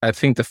I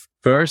think the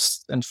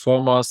first and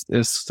foremost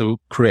is to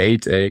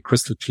create a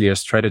crystal clear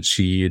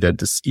strategy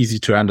that is easy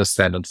to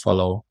understand and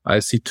follow. I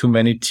see too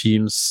many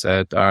teams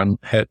that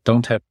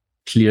don't have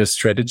clear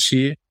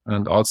strategy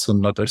and also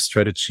not a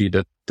strategy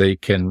that they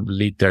can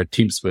lead their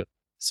teams with.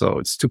 So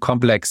it's too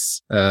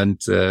complex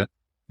and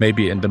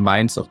maybe in the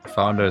minds of the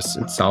founders,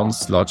 it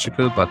sounds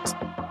logical, but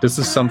this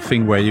is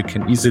something where you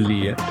can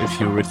easily, if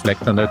you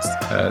reflect on it,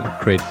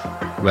 create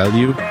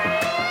value.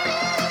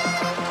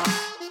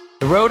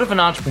 The road of an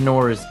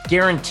entrepreneur is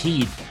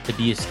guaranteed to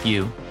be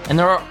askew, and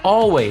there are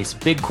always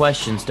big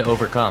questions to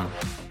overcome.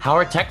 How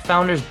are tech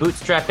founders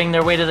bootstrapping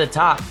their way to the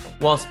top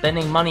while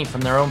spending money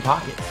from their own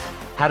pockets?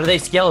 How do they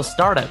scale a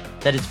startup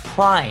that is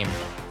primed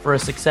for a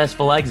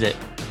successful exit,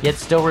 yet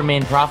still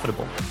remain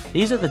profitable?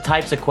 These are the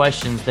types of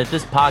questions that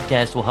this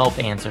podcast will help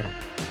answer,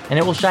 and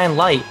it will shine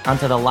light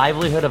onto the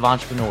livelihood of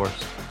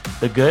entrepreneurs,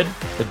 the good,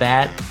 the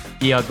bad,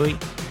 the ugly,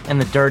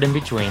 and the dirt in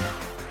between.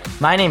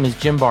 My name is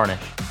Jim Barnish,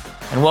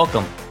 and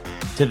welcome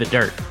to The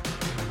Dirt.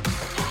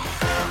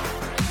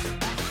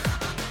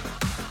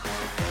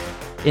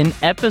 In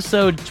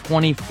episode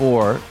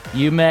 24,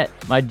 you met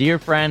my dear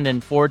friend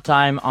and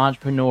four-time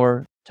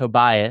entrepreneur,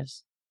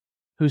 Tobias,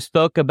 who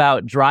spoke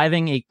about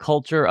driving a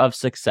culture of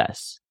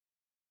success.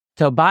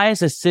 Tobias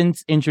has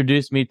since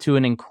introduced me to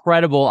an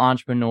incredible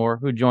entrepreneur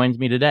who joins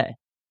me today.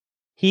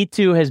 He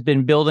too has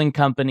been building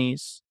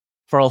companies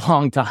for a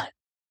long time,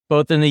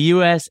 both in the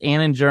US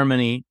and in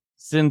Germany,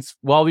 since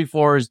well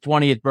before his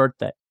 20th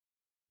birthday.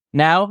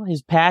 Now,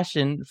 his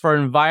passion for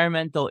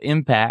environmental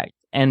impact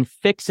and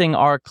fixing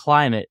our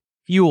climate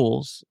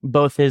fuels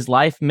both his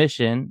life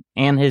mission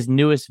and his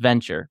newest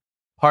venture,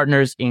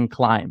 Partners in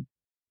Climb.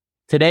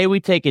 Today, we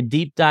take a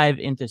deep dive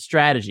into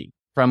strategy,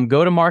 from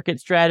go-to-market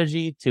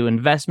strategy to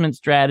investment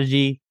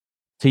strategy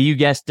to, you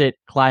guessed it,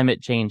 climate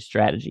change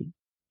strategy.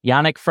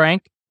 Yannick,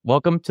 Frank,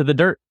 welcome to The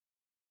Dirt.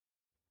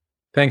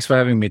 Thanks for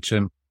having me,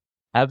 Jim.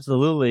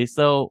 Absolutely.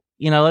 So,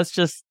 let's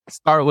just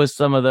start with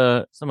some of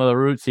the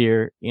roots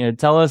here.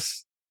 Tell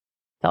us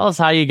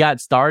how you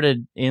got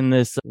started in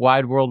this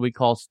wide world we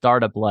call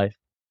startup life.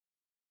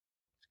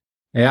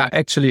 Yeah,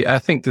 actually, I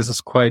think this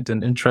is quite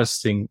an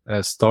interesting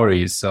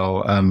story.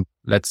 So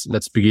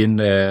let's begin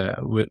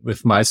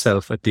with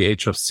myself at the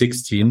age of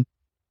 16,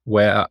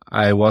 where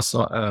I was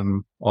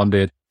on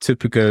the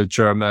typical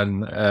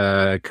German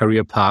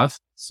career path.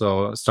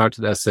 So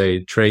started as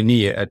a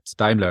trainee at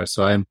Daimler.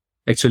 So I'm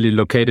actually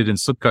located in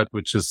Stuttgart,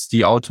 which is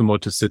the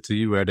automotive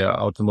city where the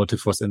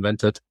automotive was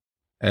invented.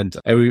 And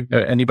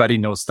anybody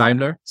knows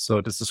Daimler.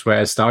 So this is where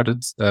I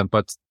started.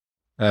 But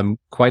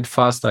quite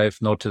fast, I've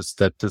noticed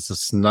that this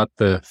is not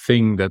the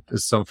thing that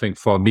is something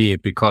for me,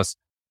 because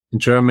in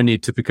Germany,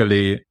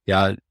 typically,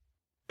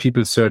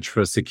 people search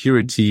for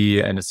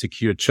security and a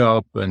secure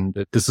job.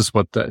 And this is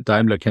what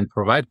Daimler can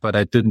provide, but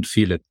I didn't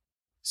feel it.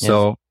 Yes.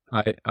 So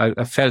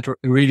I felt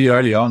really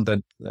early on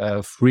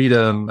that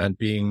freedom and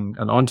being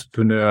an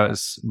entrepreneur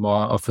is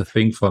more of a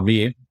thing for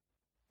me.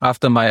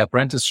 After my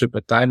apprenticeship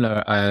at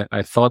Daimler,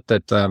 I thought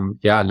that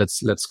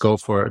let's go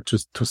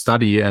to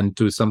study and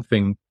do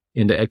something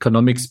in the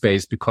economic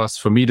space, because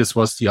for me this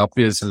was the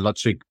obvious and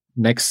logic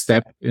next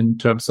step in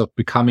terms of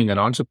becoming an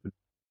entrepreneur.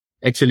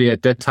 Actually,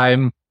 at that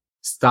time,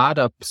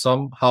 startup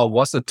somehow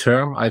was a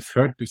term I've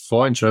heard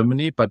before in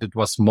Germany, but it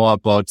was more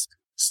about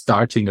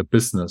starting a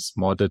business,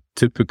 more the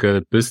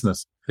typical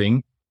business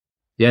thing.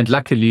 Yeah, and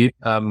luckily,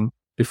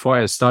 before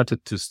I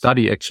started to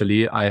study,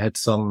 actually, I had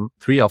some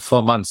 3 or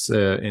 4 months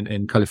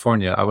in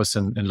California. I was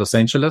in Los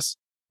Angeles,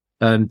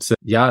 and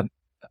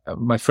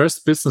my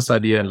first business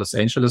idea in Los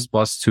Angeles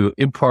was to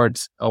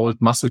import old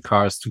muscle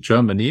cars to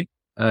Germany.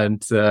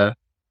 And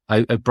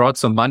I brought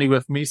some money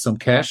with me, some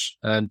cash,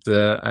 and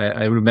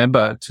I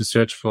remember to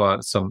search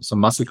for some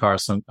muscle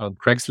cars on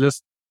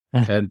Craigslist.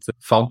 And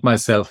found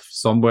myself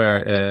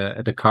somewhere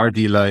at a car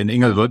dealer in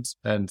Inglewood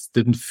and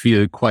didn't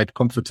feel quite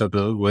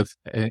comfortable with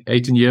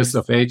 18 years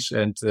of age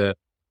and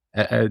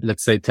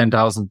let's say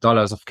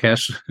 $10,000 of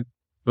cash. It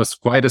was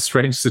quite a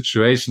strange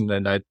situation,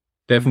 and I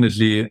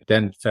definitely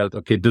then felt,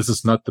 okay, this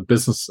is not the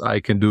business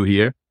I can do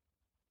here.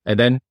 And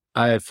then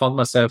I found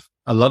myself,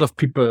 a lot of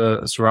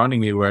people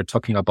surrounding me were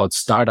talking about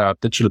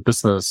startup, digital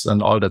business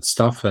and all that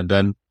stuff. And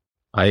then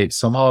I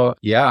somehow,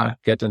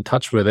 get in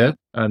touch with it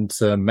and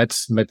met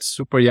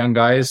super young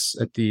guys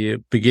at the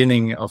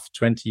beginning of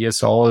 20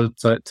 years old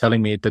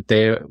telling me that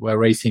they were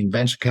raising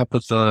venture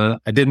capital.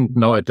 I didn't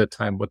know at that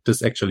time what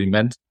this actually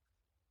meant.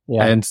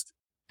 Yeah. And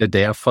that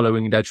they are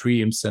following their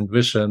dreams and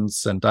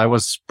visions. And I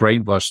was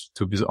brainwashed,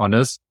 to be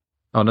honest.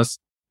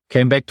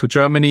 Came back to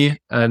Germany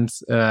and,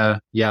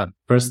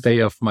 first day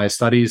of my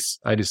studies,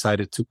 I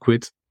decided to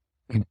quit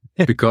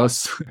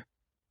because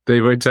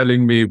they were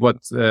telling me what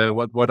I'm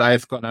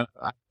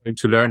going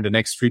to learn the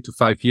next 3 to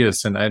 5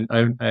 years. And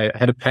I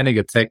had a panic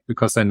attack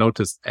because I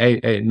noticed,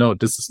 hey, no,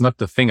 this is not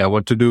the thing I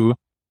want to do.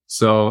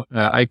 So,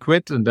 I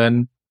quit and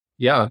then,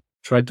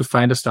 tried to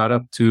find a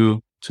startup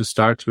to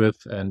start with.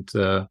 And,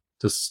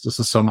 this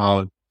is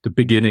somehow the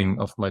beginning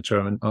of my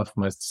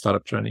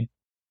startup journey.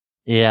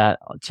 Yeah.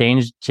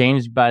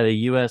 Changed by the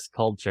US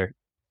culture,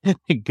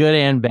 good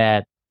and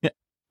bad.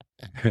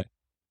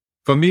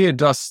 For me,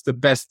 it was the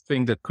best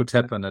thing that could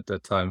happen at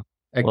that time.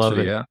 Love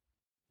Actually, it. yeah.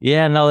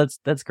 Yeah, no,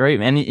 that's great,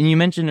 man. And you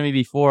mentioned to me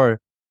before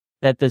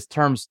that this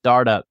term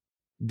startup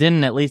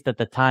didn't, at least at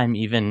the time,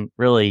 even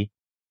really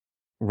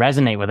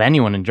resonate with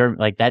anyone in Germany.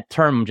 Like that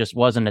term just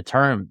wasn't a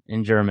term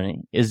in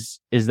Germany. Is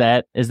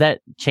that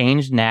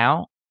changed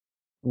now,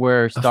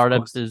 where Of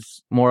startups course.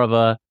 is more of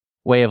a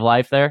way of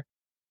life there?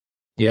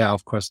 Yeah,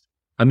 of course.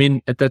 I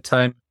mean, at that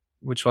time,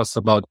 which was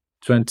about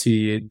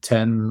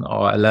 2010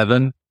 or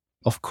 11,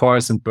 of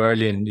course, in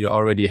Berlin, you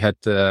already had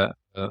the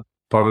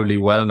probably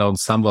well-known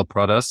Samba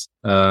Brothers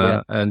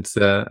Yeah. and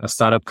a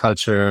startup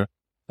culture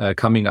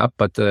coming up.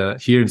 But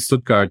here in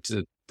Stuttgart,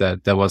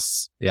 there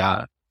was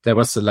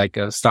like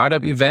a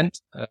startup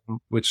event,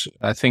 which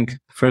I think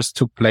first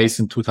took place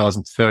in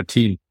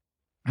 2013.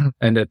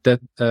 And at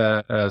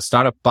that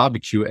startup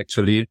barbecue,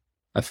 actually,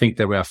 I think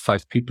there were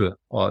 5 people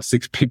or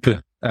 6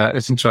 people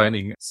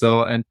joining.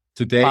 So, and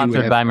today we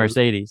Sponsored have by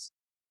Mercedes.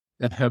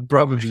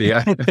 probably,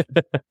 yeah,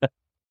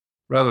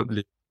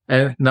 probably.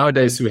 And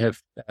nowadays we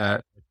have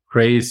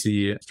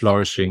crazy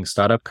flourishing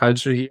startup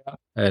culture here.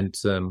 And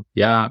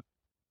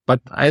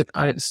but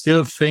I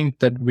still think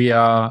that we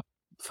are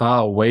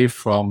far away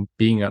from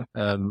being at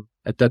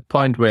that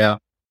point where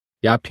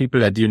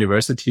people at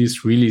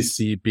universities really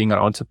see being an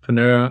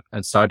entrepreneur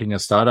and starting a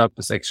startup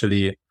is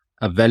actually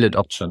a valid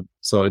option.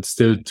 So it's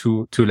still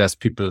too less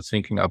people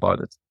thinking about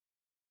it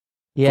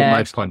from Yeah.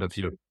 my point of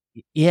view.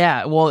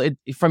 Yeah, well,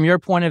 from your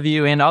point of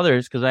view and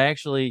others, because I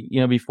actually,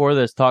 before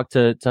this, talked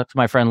to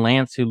my friend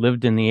Lance, who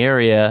lived in the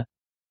area,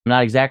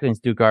 not exactly in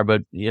Stuttgart,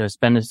 but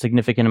spent a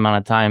significant amount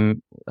of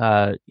time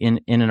in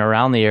and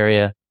around the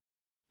area,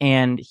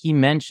 and he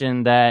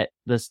mentioned that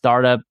the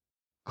startup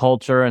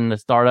culture and the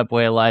startup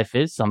way of life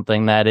is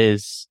something that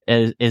is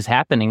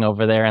happening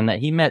over there, and that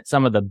he met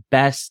some of the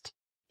best.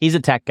 He's a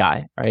tech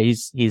guy, right?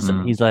 He's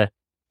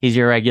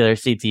your regular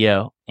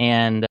CTO,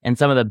 and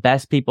some of the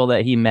best people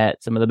that he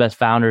met, some of the best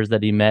founders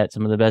that he met,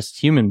 some of the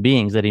best human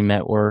beings that he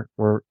met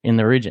were in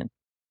the region.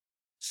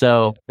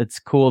 So it's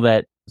cool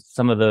that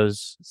some of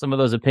those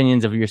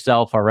opinions of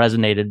yourself are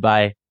resonated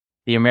by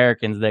the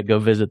Americans that go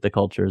visit the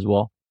culture as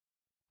well.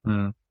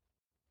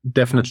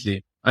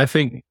 Definitely. I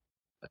think,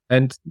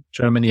 and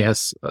Germany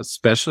has a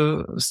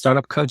special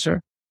startup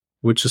culture,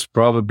 which is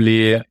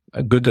probably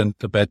a good and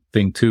a bad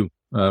thing too.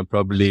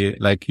 Probably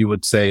like you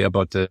would say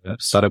about the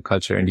startup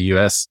culture in the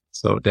US.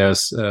 So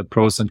there's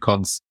pros and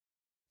cons.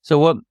 So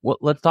what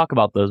let's talk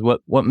about those.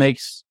 What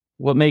makes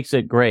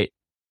it great?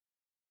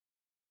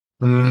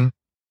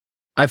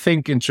 I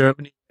think in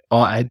Germany,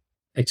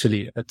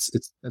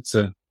 it's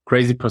a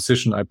crazy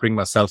position I bring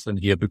myself in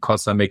here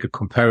because I make a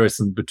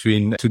comparison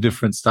between 2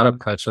 different startup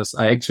cultures.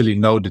 I actually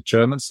know the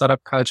German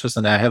startup cultures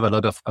and I have a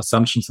lot of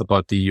assumptions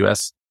about the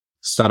US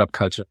startup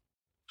culture.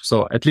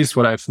 So at least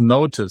what I've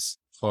noticed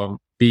from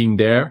being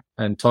there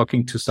and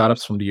talking to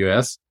startups from the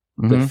US,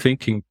 the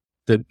thinking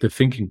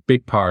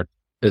big part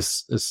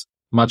is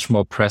much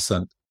more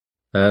present.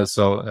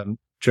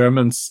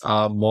 Germans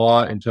are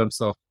more in terms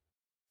of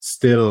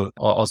still,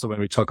 or also when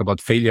we talk about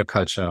failure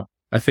culture,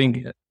 I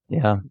think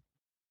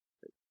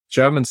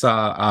Germans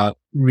are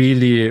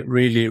really,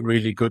 really,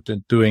 really good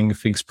at doing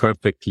things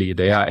perfectly.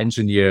 They are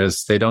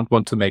engineers. They don't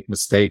want to make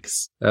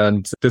mistakes.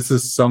 And this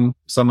is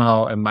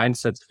somehow a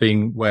mindset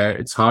thing where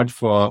it's hard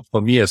for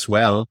me as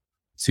well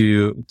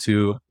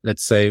to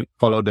let's say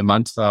follow the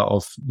mantra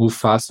of move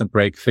fast and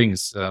break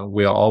things.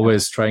 We are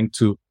always trying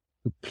to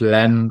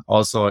plan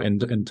also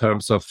in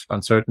terms of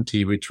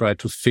uncertainty. We try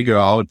to figure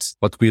out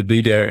what will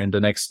be there in the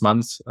next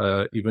month,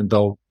 even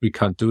though we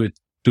can't do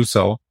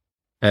so.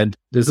 And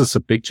this is a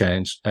big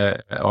change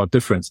or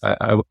difference,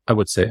 I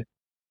would say.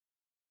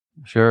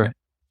 Sure.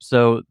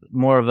 So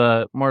more of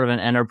an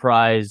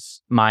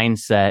enterprise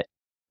mindset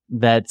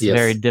that's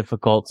very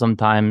difficult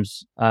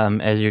sometimes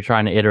as you're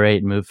trying to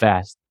iterate and move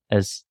fast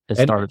as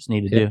startups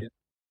need to do.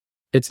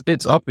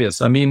 It's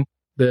obvious. I mean,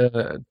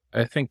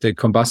 I think the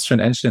combustion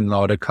engine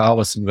or the car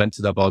was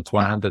invented about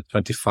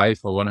 125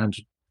 or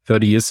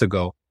 130 years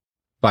ago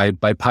by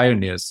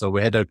pioneers. So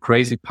we had a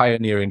crazy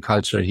pioneering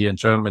culture here in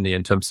Germany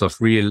in terms of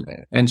real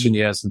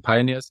engineers and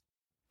pioneers.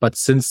 But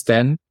since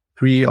then,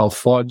 3 or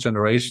 4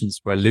 generations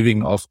were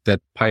living off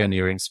that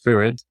pioneering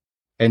spirit,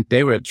 and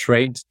they were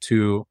trained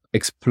to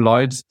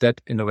exploit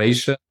that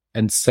innovation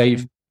and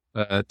save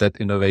that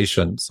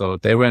innovation. So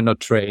they were not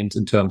trained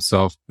in terms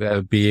of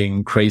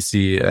being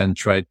crazy and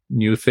try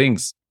new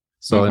things.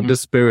 So and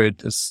this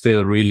spirit is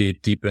still really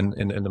deep in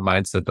the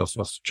mindset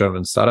of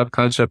German startup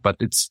culture, but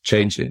it's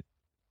changing.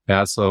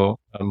 Yeah. So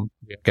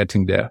we're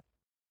getting there.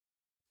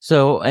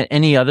 So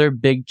any other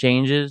big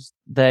changes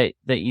that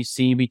you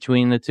see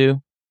between the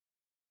two?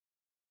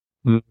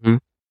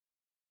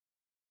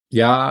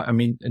 Yeah. I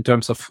mean, in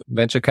terms of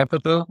venture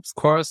capital, of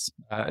course,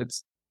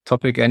 it's a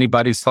topic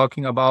anybody's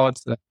talking about.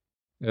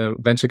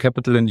 Venture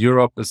capital in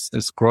Europe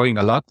is growing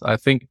a lot. I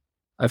think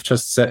I've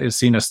just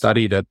seen a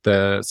study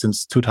that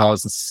since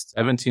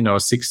 2017 or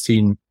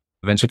 16,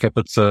 venture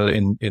capital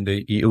in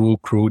the EU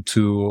grew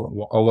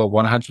to over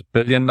 100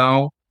 billion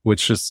now,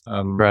 which is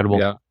incredible.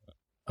 Yeah,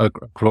 a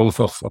growth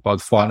of about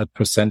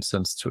 400%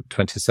 since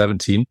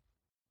 2017.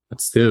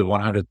 It's still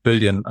 100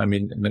 billion. I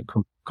mean, in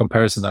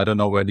comparison, I don't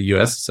know where the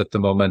US is at the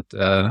moment.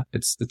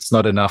 It's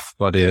not enough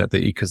for the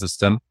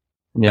ecosystem.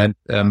 Yeah.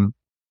 And,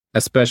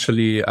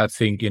 especially I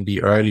think in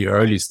the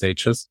early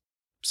stages.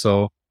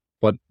 So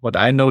what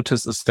I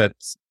notice is that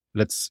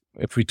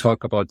if we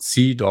talk about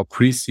seed or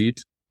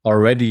pre-seed,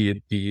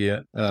 already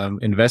the,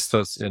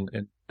 investors in,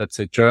 let's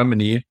say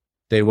Germany,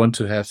 they want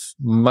to have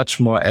much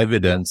more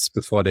evidence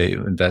before they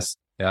invest.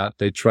 Yeah.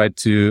 They try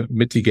to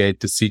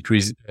mitigate the seed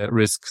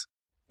risks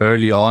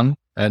early on.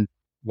 And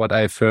what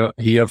I've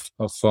hear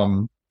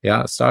from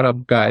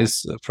startup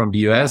guys from the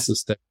US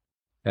is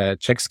that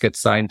checks get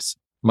signed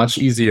much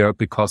easier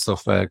because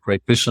of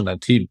great vision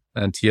and team.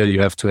 And here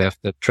you have to have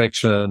the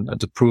traction and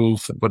the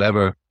proof and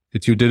whatever. The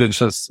due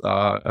diligence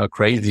are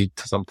crazy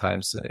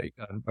sometimes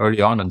early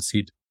on in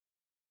seed.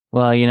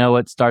 Well, you know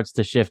what starts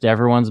to shift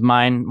everyone's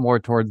mind more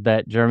towards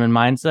that German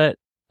mindset?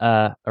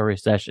 A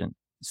recession.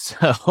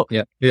 So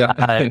yeah.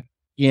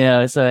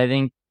 So I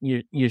think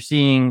you're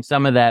seeing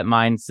some of that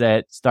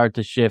mindset start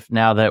to shift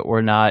now that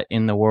we're not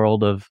in the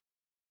world of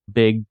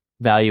big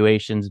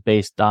valuations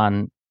based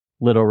on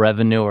little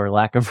revenue or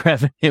lack of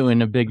revenue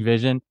in a big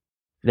vision.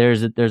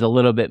 There's a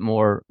little bit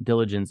more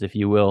diligence, if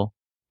you will.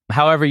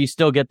 However, you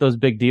still get those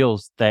big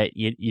deals that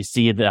you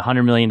see the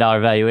 $100 million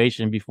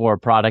valuation before a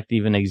product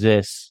even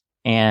exists.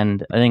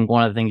 And I think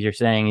one of the things you're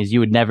saying is you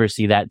would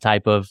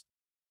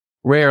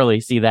rarely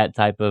see that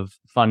type of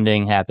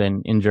funding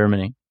happen in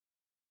Germany.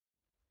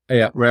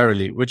 Yeah,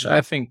 rarely, which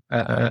I think,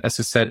 as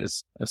you said,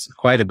 is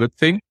quite a good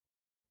thing.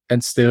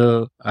 And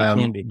still,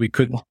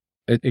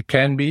 it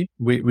can be.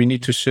 We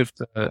need to shift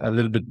a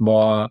little bit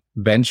more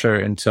venture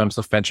in terms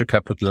of venture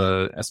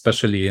capital,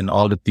 especially in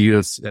all the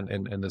deals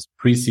in this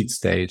pre-seed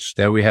stage.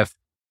 There we have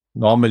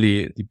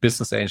normally the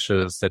business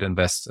angels that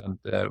invest. And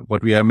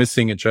what we are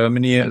missing in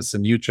Germany is a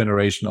new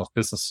generation of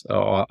business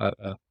or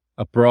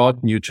a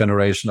broad new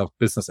generation of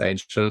business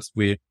angels.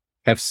 We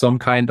have some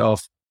kind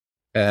of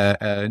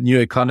new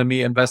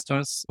economy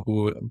investors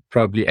who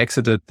probably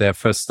exited their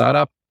first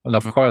startup. And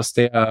of course,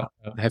 they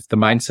have the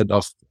mindset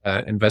of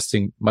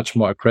investing much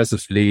more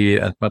aggressively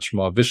and much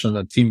more vision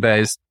and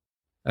team-based.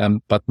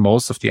 But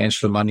most of the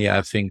angel money,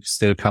 I think,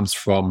 still comes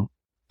from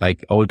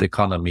like old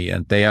economy,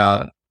 and they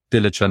are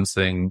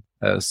diligencing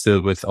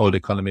still with old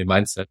economy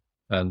mindset.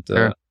 And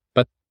Sure.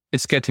 But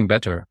it's getting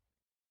better.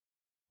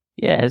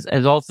 Yeah,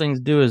 as all things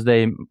do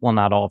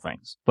not all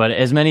things, but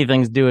as many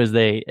things do as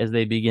they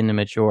begin to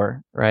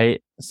mature,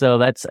 right? So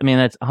that's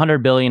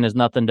 100 billion is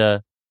nothing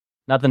to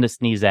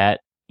sneeze at.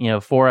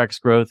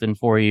 4x growth in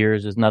 4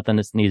 years is nothing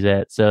to sneeze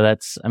at. So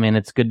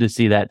it's good to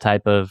see that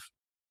type of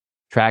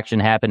traction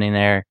happening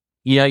there.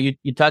 You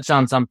touched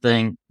on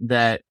something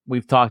that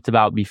we've talked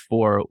about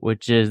before,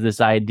 which is this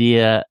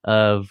idea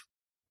of,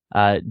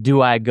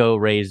 do I go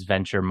raise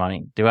venture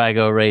money? Do I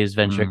go raise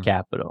venture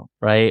capital,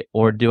 right?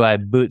 Or do I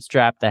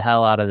bootstrap the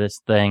hell out of this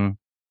thing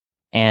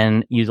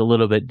and use a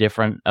little bit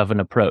different of an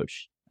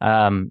approach?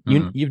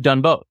 You've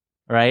done both,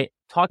 right?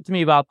 Talk to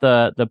me about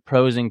the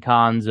pros and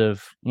cons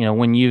of,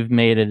 when you've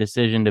made a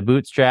decision to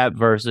bootstrap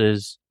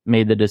versus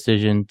made the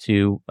decision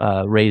to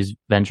raise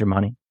venture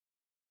money.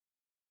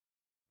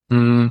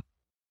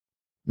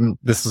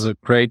 This is a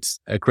great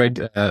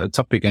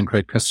topic and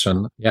great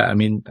question. Yeah,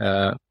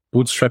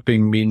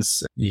 bootstrapping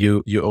means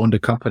you own the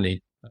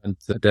company, and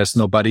there's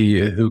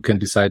nobody who can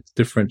decide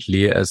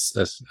differently as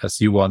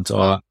you want,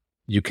 or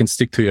you can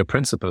stick to your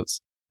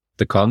principles.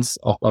 The cons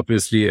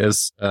obviously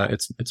is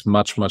it's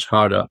much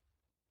harder.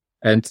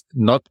 And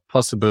not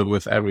possible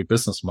with every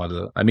business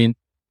model.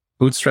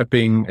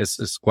 Bootstrapping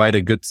is quite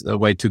a good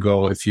way to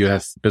go if you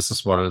have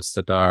business models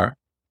that are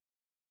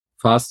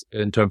fast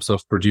in terms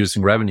of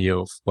producing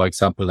revenue. For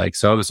example, like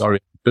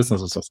service-oriented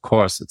businesses, of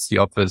course, it's the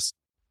obvious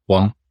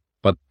one,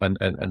 but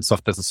and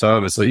software as a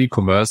service or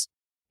e-commerce.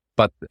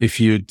 But if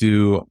you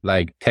do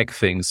like tech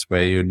things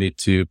where you need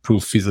to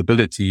prove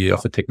feasibility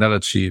of a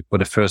technology for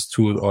the first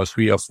 2 or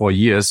 3 or 4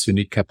 years, you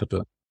need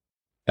capital.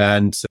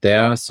 And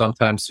there,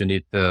 sometimes you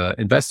need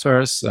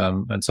investors,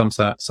 and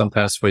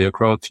sometimes for your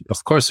growth,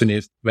 of course, you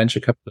need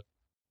venture capital,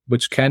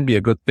 which can be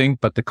a good thing.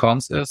 But the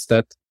cons is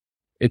that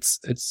it's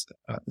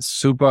a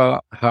super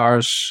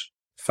harsh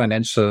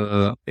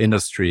financial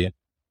industry.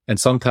 And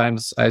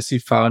sometimes I see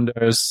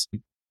founders,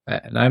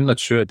 and I'm not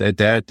sure that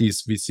there are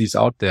these VCs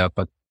out there,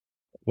 but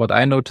what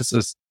I notice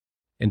is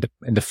in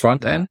the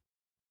front end,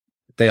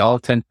 they all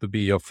tend to be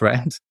your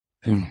friend.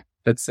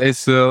 Let's say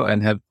so,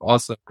 and have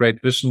also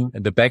great vision.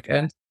 In the back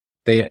end,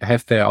 they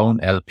have their own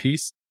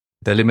LPs,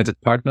 they're limited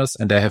partners,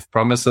 and they have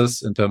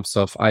promises in terms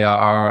of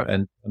IRR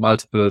and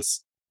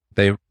multiples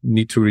they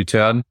need to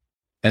return,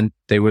 and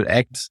they will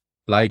act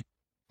like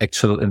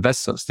actual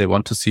investors. They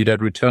want to see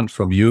that return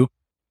from you.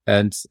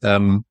 And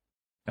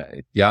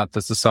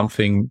this is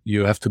something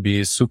you have to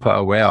be super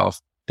aware of,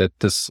 that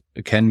this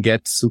can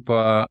get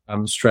super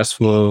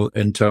stressful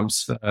in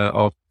terms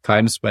of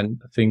times when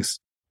things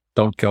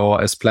don't go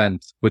as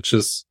planned, which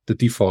is the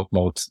default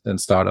mode in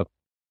startup.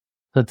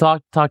 So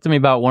talk to me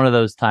about one of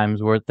those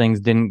times where things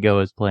didn't go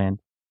as planned.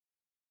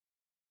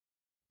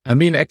 I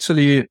mean,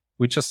 actually,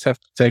 we just have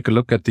to take a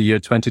look at the year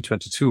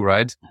 2022,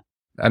 right?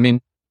 I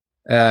mean,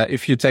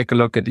 if you take a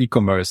look at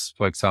e-commerce,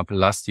 for example,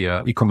 last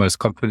year, e-commerce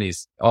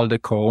companies, all the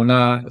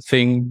Corona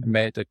thing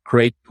made a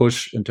great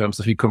push in terms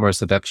of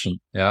e-commerce adoption.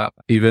 Yeah.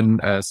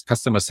 Even as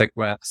customer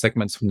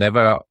segments who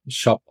never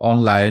shop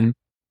online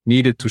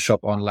needed to shop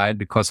online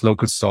because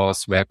local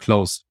stores were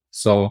closed.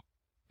 So,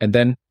 and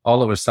then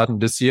all of a sudden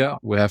this year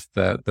we have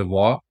the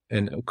war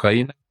in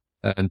Ukraine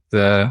and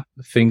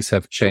things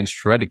have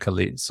changed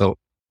radically. So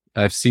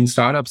I've seen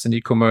startups in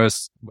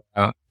e-commerce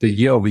where the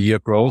year-over-year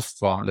growth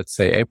from, let's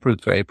say, April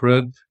to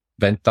April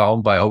went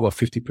down by over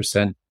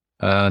 50%.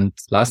 And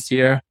last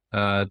year,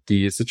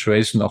 the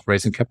situation of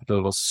raising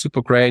capital was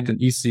super great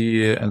and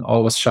easy and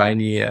all was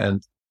shiny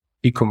and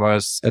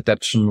e-commerce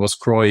adoption was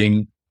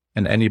growing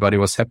and anybody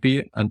was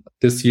happy. And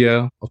this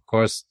year, of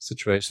course,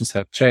 situations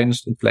have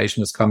changed.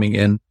 Inflation is coming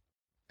in.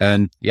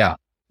 And yeah,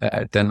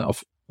 then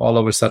all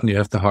of a sudden you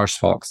have the harsh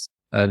talks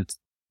and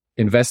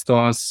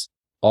investors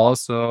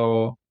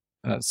also.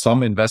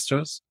 Some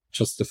investors,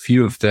 just a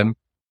few of them,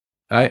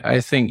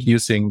 I think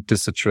using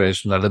this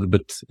situation a little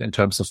bit in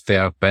terms of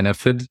their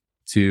benefit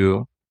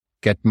to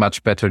get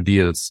much better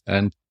deals.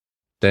 And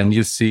then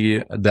you see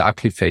the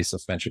ugly face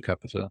of venture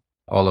capital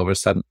all of a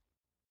sudden.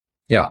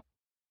 Yeah.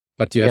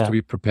 But you have to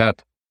be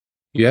prepared.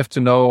 You have to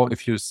know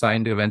if you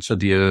signed a venture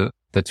deal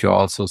that you're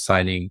also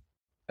signing,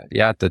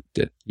 that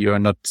you're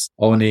not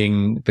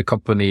owning the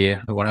company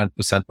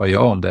 100% by your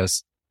own.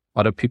 There's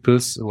other people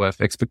who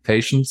have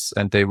expectations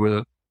and they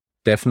will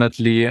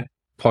definitely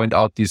point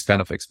out these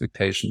kind of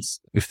expectations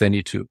if they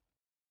need to.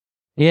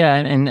 Yeah.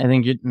 And I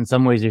think in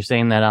some ways you're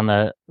saying that on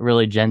the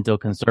really gentle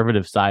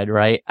conservative side,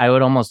 right? I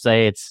would almost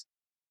say it's,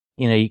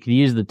 you could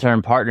use the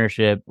term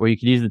partnership or you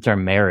could use the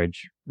term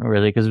marriage,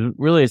 really, because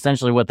really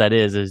essentially what that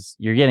is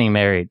you're getting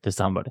married to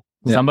somebody.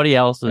 Yeah. Somebody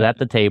else is at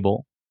the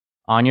table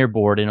on your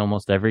board in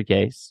almost every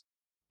case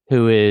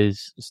who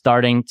is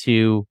starting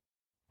to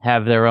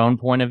have their own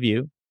point of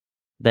view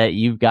that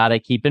you've got to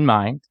keep in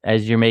mind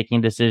as you're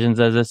making decisions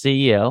as a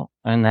CEO,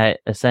 and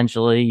that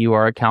essentially you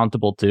are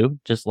accountable to,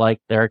 just like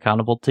they're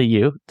accountable to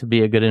you to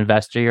be a good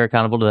investor. You're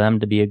accountable to them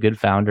to be a good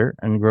founder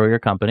and grow your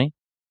company.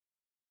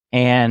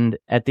 And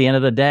at the end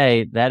of the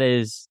day, that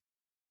is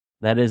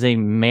a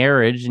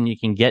marriage, and you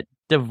can get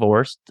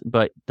divorced,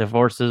 but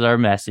divorces are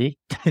messy.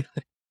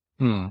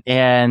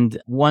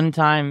 And one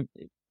time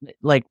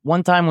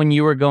when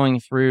you were going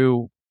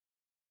through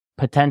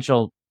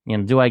potential,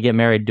 do I get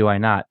married? Do I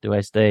not? Do I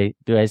stay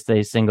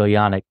single,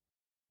 Yannick?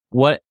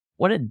 What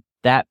did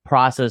that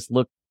process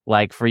look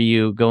like for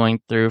you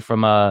going through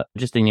from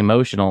just an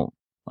emotional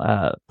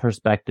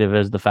perspective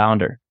as the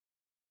founder?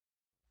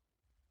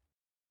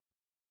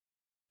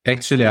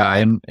 Actually,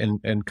 I'm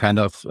in kind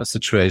of a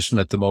situation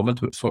at the moment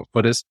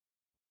for this.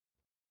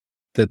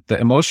 That the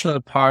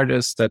emotional part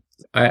is that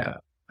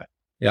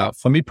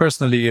for me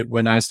personally,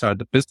 when I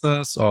start a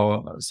business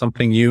or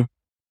something new,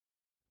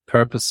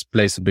 purpose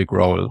plays a big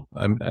role.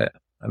 I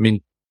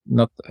mean,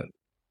 not a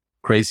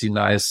crazy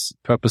nice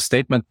purpose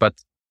statement, but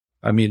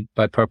I mean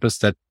by purpose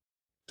that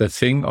the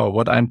thing or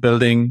what I'm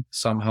building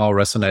somehow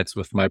resonates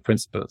with my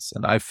principles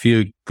and I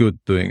feel good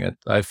doing it.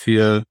 I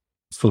feel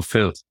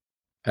fulfilled.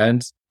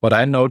 And what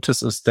I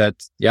notice is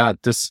that,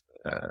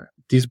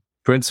 these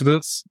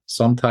principles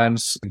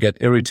sometimes get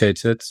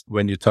irritated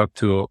when you talk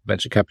to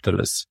venture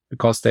capitalists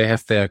because they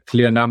have their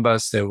clear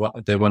numbers.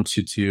 They want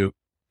you to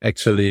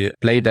actually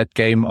play that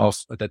game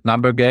of that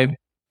number game.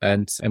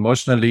 And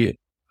emotionally,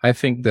 I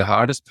think the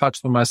hardest part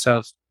for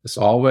myself is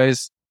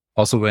always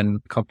also when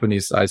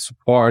companies I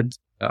support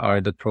are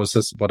in that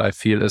process. What I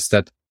feel is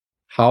that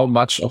how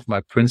much of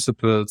my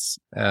principles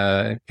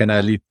can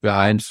I leave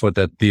behind for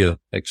that deal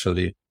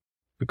actually?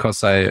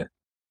 Because I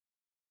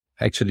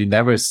actually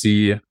never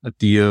see a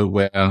deal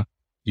where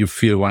you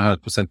feel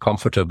 100%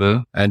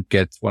 comfortable and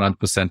get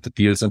 100% the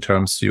deals and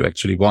terms you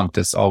actually want.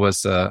 There's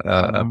always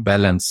a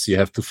balance you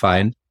have to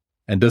find.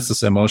 And this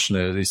is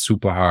emotionally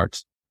super hard.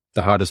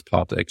 The hardest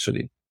part,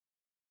 actually.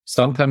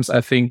 Sometimes I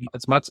think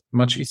it's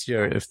much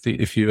easier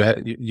if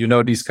you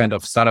know these kind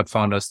of startup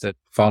founders that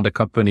found a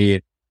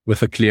company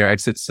with a clear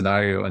exit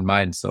scenario in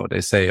mind. So they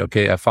say,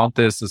 okay, I found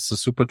this. It's a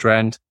super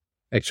trend,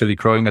 actually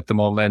growing at the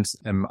moment.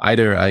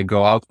 Either I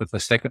go out with a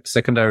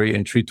secondary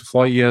in 3 to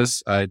 4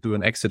 years, I do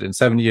an exit in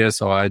 7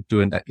 years, or I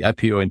do an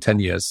IPO in 10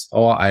 years,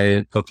 or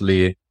I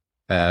totally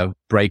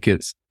break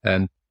it.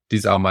 And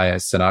these are my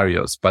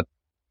scenarios. But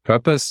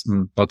purpose,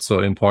 not so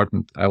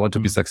important. I want to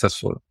be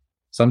successful.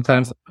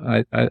 Sometimes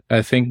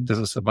I think this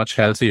is a much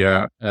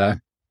healthier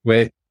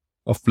way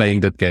of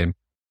playing that game.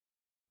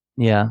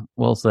 Yeah,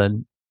 well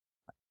said.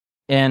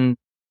 And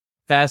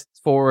fast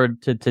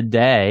forward to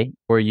today,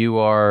 where you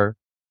are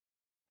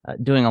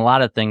doing a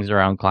lot of things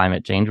around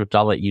climate change, which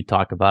I'll let you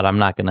talk about. I'm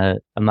not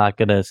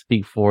gonna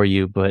speak for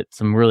you, but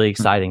some really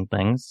exciting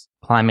things: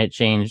 climate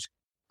change,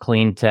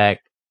 clean tech,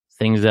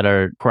 things that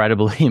are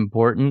incredibly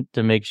important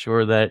to make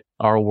sure that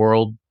our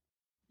world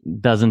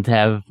doesn't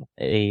have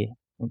a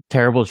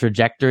terrible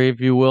trajectory, if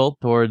you will,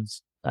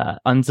 towards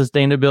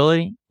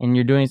unsustainability, and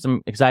you're doing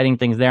some exciting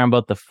things there on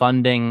both the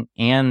funding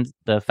and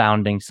the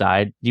founding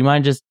side. Do you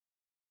mind just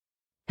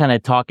kind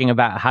of talking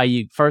about how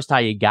you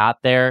got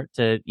there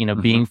to,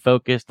 being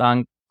focused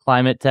on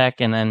climate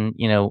tech, and then,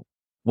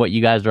 what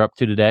you guys are up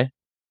to today?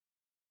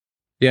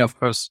 Yeah, of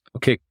course.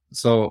 Okay.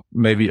 So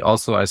maybe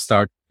also I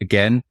start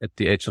again at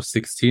the age of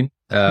 16.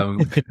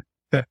 I'm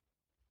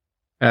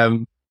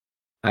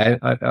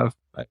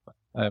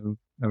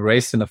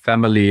raised in a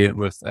family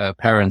with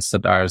parents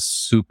that are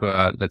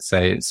super, let's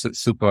say,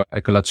 super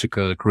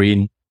ecological,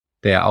 green.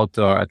 They are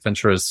outdoor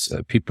adventurous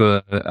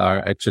people, are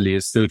actually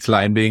still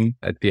climbing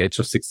at the age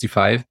of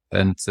 65.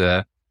 And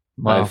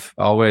Wow. I've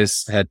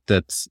always had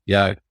that,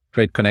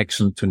 great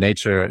connection to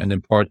nature and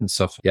importance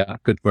of,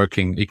 good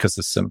working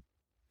ecosystem.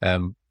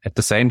 At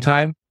the same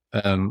time,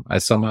 I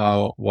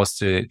somehow was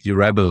the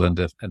rebel in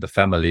the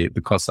family,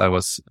 because I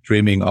was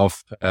dreaming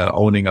of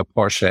owning a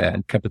Porsche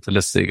and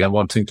capitalistic and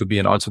wanting to be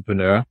an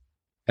entrepreneur.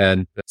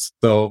 And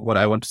so what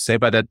I want to say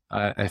by that,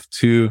 I have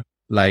two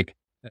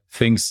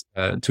things,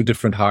 two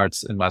different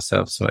hearts in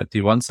myself. So at the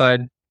one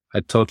side,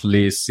 I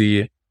totally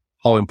see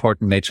how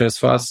important nature is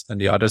for us. And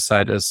the other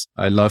side is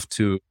I love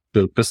to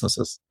build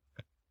businesses,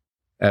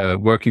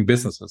 working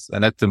businesses.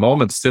 And at the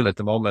moment,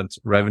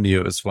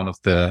 revenue is one of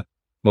the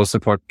most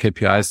important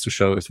KPIs to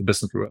show if a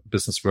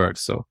business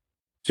works. So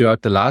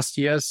throughout the last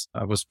years,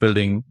 I was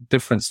building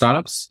different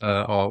startups,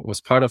 or was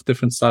part of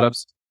different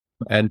startups.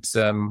 And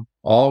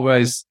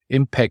always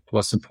impact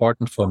was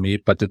important for me,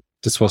 but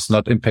this was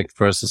not impact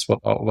first. This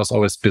was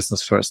always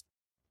business first.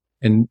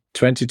 In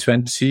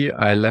 2020,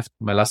 I left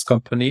my last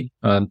company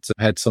and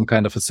had some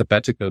kind of a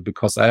sabbatical,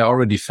 because I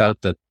already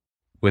felt that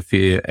with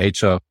the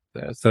age of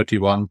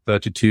 31,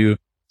 32,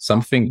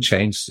 something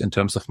changed in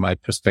terms of my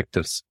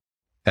perspectives.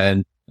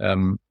 And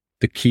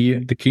the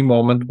key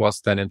moment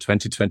was then in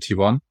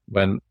 2021,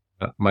 when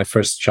my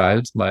first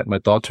child, my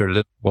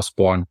daughter, was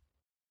born.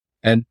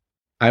 And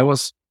I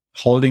was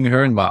holding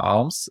her in my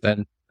arms,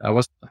 and I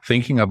was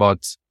thinking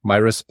about my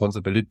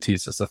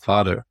responsibilities as a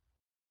father.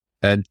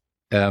 And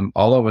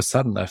all of a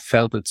sudden, I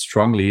felt it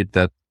strongly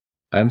that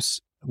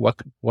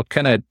what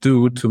can I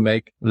do to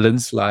make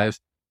Lynn's life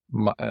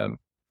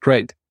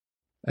great?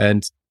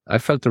 And I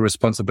felt the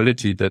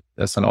responsibility that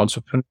as an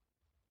entrepreneur,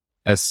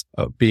 as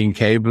being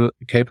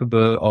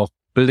capable of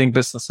building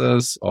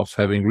businesses, of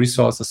having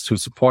resources to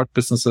support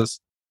businesses,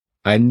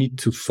 I need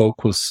to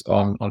focus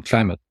on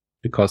climate,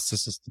 because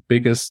this is the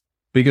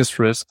biggest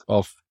risk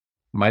of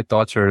my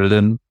daughter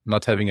Lynn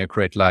not having a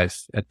great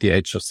life at the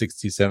age of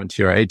 60,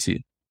 70 or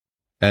 80.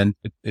 And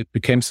it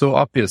became so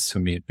obvious to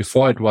me.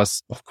 Before, it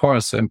was, of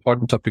course, an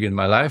important topic in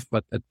my life,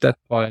 but at that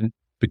point it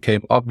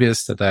became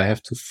obvious that I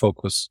have to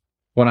focus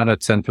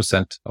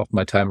 110% of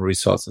my time and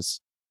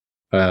resources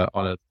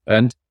on it.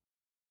 And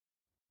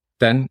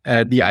then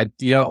the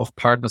idea of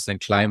Partners in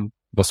Climb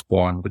was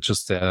born, which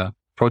is the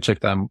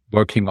project I'm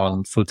working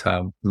on full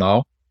time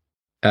now.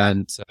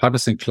 And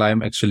Partners in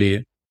Climb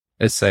actually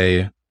is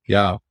a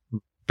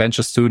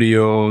venture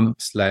studio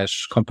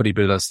 / company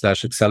builder /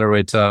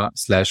 accelerator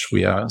 /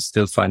 we are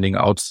still finding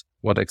out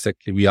what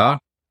exactly we are.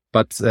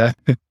 But the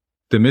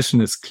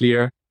mission is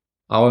clear.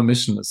 Our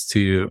mission is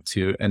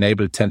to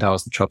enable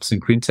 10,000 jobs in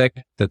green tech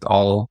that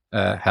all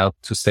help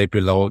to stay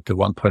below the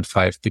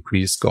 1.5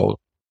 degrees goal.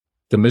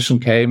 The mission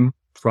came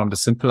from the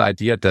simple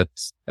idea that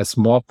as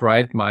more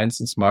bright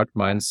minds and smart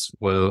minds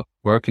will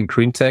work in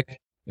green tech,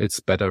 it's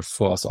better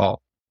for us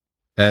all.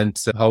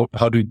 And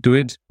how do we do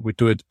it? We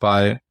do it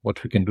by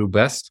what we can do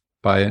best,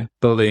 by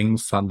building,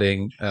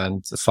 funding,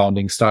 and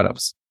founding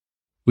startups.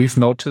 We've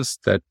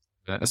noticed that,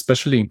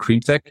 especially in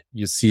green tech,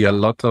 you see a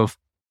lot of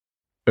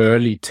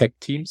early tech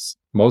teams,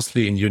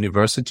 mostly in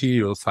university,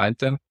 you'll find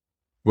them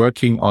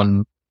working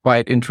on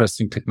quite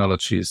interesting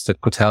technologies that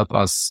could help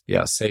us,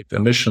 save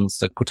emissions,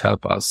 that could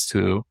help us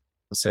to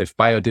save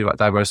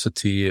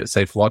biodiversity,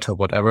 save water,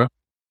 whatever.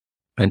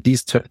 And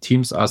these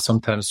teams are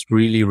sometimes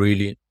really,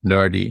 really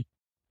nerdy.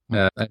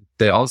 And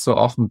they also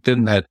often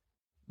didn't have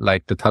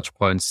the touch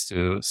points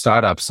to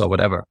startups or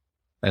whatever.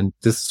 And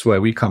this is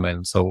where we come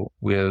in. So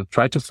we'll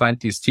try to find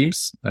these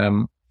teams,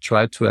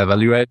 try to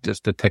evaluate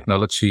if the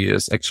technology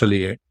is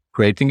actually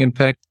creating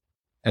impact,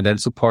 and then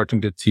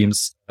supporting the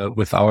teams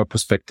with our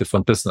perspective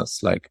on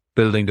business, like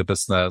building the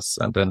business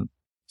and then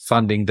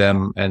funding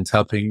them and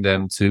helping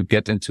them to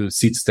get into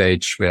seed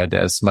stage where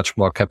there's much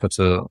more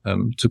capital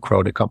to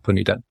grow the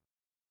company then.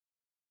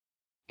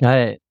 Got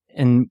it.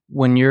 And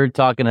when you're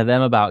talking to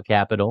them about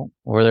capital,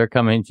 or they're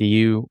coming to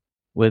you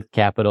with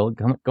capital,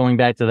 going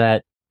back to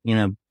that,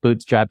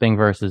 bootstrapping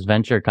versus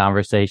venture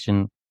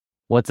conversation,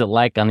 what's it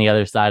like on the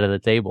other side of the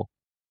table?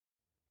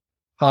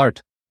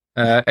 Hard.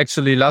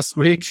 Actually, last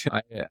week,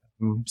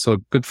 so a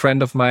good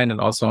friend of mine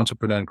and also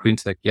entrepreneur in green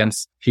tech,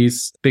 Jens,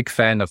 he's a big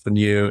fan of the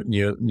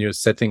new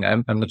setting.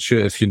 I'm not sure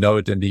if you know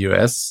it in the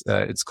US.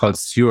 It's called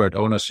steward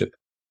ownership,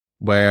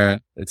 where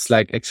it's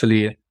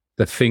actually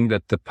the thing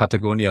that the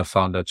Patagonia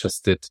founder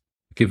just did,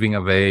 giving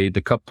away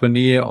the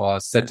company or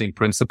setting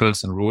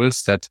principles and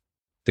rules that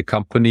the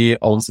company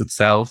owns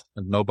itself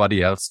and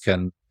nobody else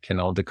can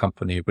own the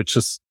company, which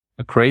is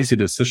a crazy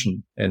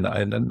decision in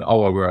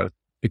our world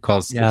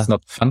because it's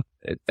not fun.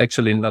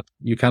 Actually not,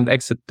 you can't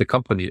exit the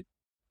company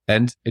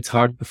and it's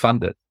hard to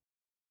fund it.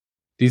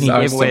 He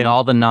gave away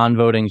all the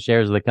non-voting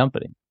shares of the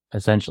company,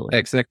 essentially.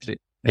 Exactly.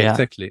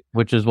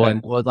 Which is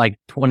what was like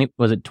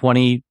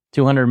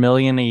 200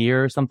 million a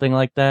year or something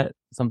like that?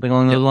 Something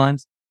along those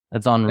lines?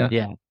 That's unreal.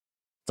 Yeah.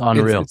 It's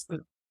unreal. It's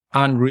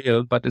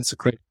unreal, but it's a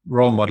great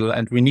role model.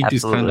 And we need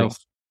these kind of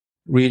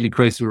really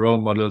crazy role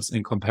models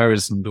in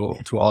comparison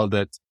to all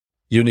that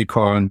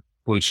unicorn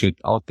bullshit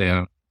out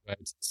there. Right?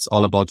 It's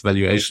all about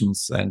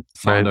valuations and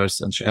founders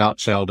and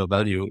shareholder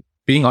value.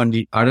 Being on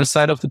the other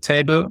side of the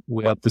table,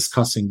 we are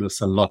discussing this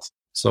a lot.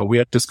 So we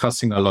are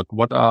discussing a lot.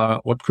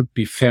 What could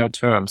be fair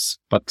terms,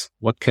 but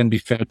what can be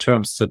fair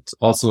terms that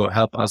also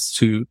help us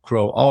to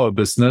grow our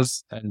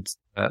business and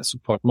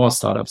support more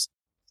startups.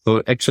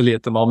 So actually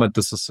at the moment,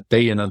 this is a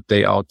day in and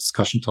day out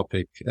discussion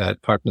topic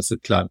at Partners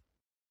at Climb.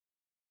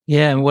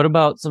 Yeah. And what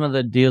about some of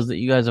the deals that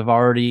you guys have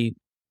already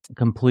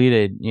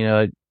completed? You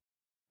know,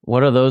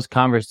 what are those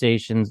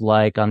conversations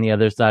like on the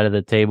other side of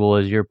the table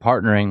as you're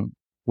partnering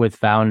with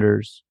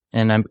founders?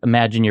 And I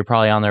imagine you're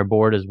probably on their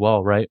board as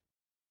well, right?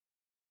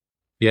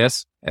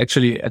 Yes,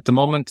 actually at the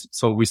moment.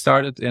 So we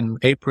started in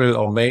April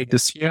or May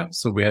this year.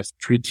 So we have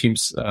 3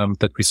 teams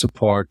that we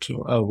support.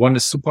 One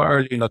is super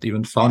early, not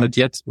even founded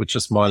yet, which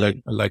is more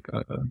like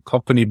a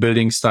company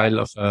building style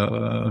of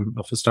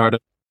a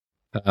startup.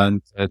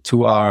 And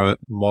 2 are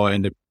more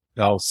in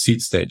the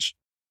seed stage.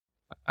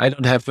 I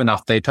don't have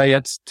enough data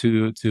yet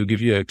to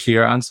give you a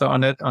clear answer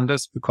on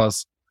this,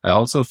 because I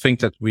also think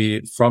that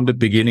we, from the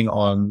beginning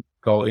on,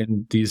 go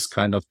in these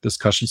kind of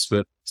discussions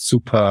with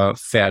super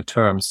fair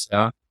terms.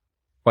 Yeah.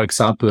 For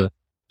example,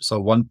 so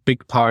one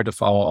big part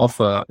of our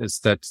offer is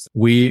that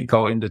we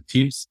go in the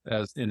teams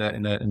as in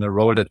a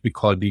role that we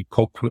call the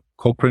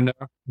co-preneur.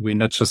 We're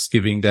not just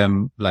giving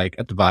them like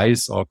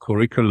advice or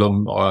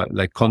curriculum or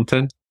like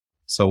content.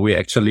 So we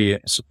actually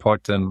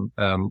support them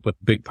with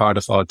a big part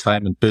of our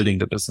time in building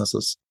the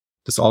businesses.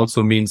 This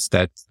also means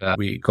that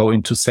we go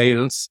into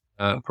sales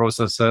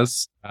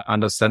processes,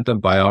 understand them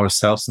by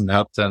ourselves, and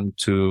help them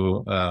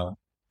to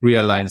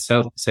realign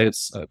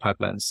sales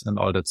pipelines and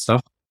all that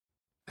stuff.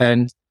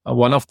 And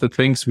one of the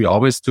things we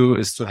always do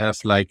is to have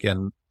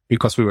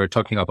because we were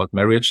talking about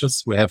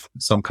marriages, we have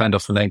some kind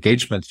of an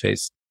engagement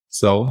phase.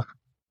 So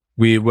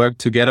we work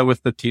together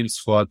with the teams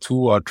for 2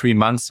 or 3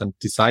 months and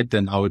decide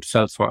then how it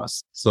felt for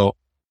us. So,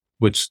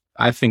 which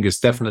I think is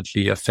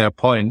definitely a fair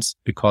point,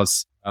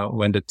 because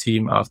when the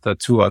team after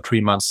 2 or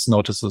 3 months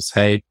notices,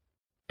 hey,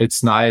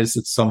 it's nice,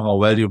 it's somehow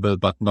valuable,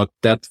 but not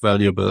that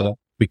valuable,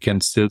 we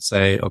can still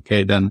say,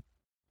 okay, then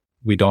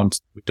we don't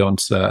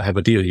have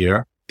a deal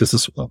here. This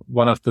is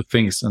one of the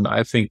things. And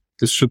I think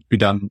this should be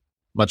done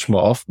much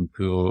more often,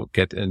 to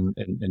get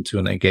into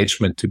an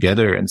engagement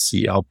together and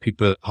see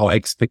how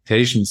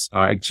expectations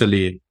are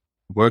actually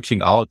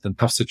working out in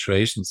tough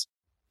situations.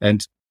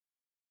 And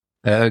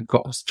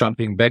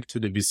jumping back to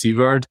the VC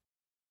world,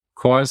 of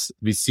course,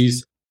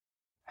 VCs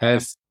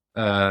have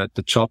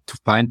the job to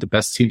find the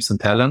best teams and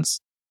talents.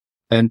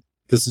 And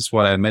this is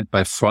what I meant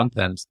by front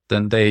end.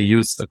 Then they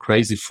use a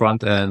crazy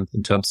front end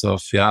in terms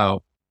of,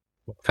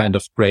 what kind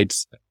of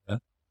great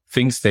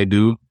things they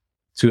do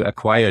to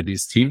acquire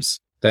these teams.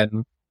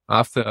 Then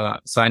after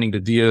signing the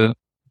deal,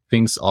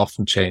 things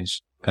often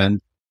change.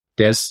 And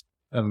there's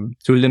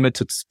too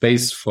limited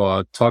space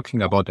for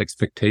talking about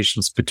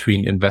expectations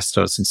between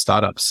investors and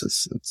startups.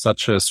 It's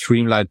such a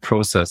streamlined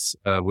process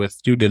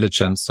with due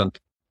diligence. And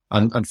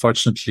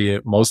unfortunately,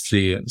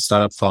 mostly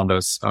startup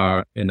founders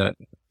are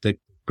they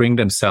bring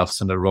themselves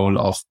in the role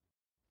of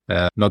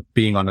not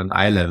being on an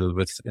eye level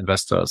with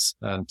investors.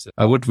 And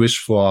I would wish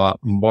for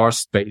more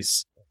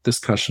space,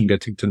 discussion,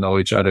 getting to know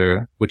each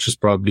other, which is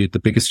probably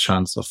the biggest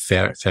chance of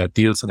fair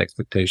deals and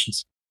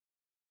expectations.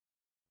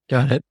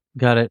 Got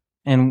it.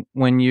 And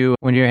when you're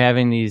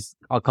having these,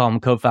 I'll call them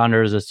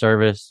co-founders as a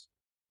service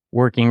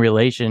working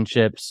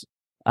relationships,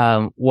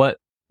 what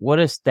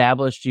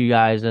established you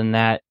guys in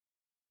that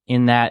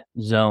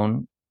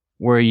zone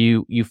where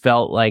you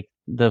felt like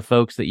the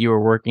folks that you were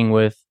working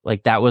with,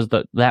 like that was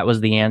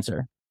the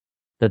answer,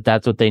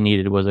 that's what they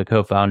needed, was a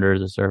co-founder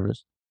as a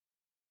service?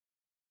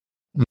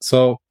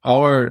 So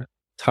our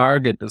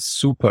target is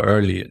super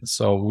early.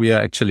 So we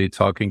are actually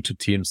talking to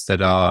teams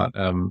that are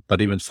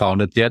not even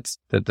founded yet,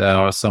 that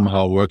are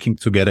somehow working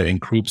together in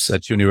groups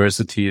at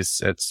universities,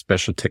 at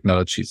special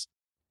technologies.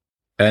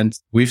 And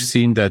we've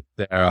seen that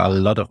there are a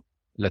lot of,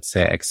 let's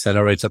say,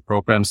 accelerator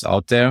programs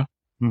out there,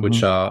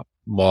 which are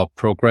more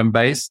program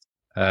based.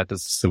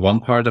 This is the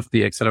one part of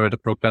the accelerator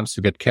programs.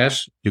 You get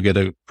cash, you get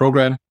a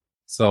program.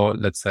 So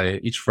let's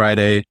say each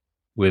Friday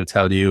we'll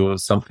tell you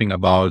something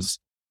about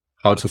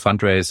how to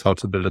fundraise, how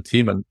to build a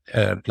team, and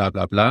blah,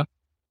 blah, blah.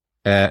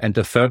 And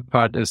the third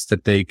part is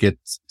that they get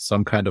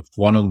some kind of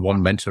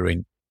one-on-one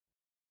mentoring.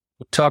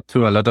 We talked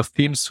to a lot of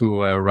teams who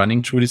are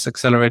running through these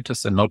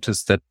accelerators and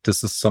noticed that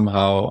this is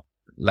somehow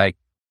like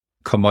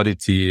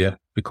commodity,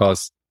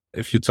 because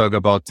if you talk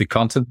about the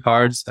content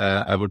parts,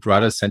 I would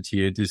rather send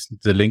you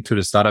the link to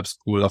the startup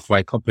school of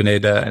Y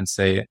Combinator and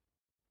say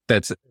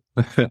that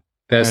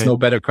There's Right. no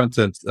better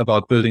content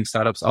about building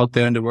startups out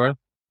there in the world.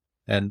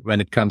 And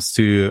when it comes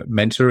to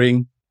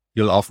mentoring,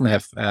 you'll often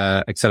have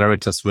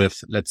accelerators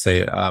with, let's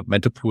say, a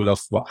mentor pool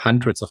of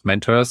hundreds of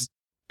mentors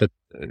that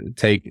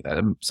take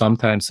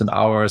sometimes an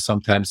hour,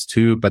 sometimes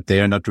two, but they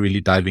are not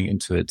really diving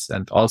into it.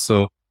 And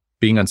also,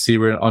 being a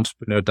serial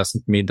entrepreneur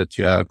doesn't mean that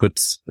you are a good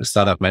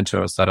startup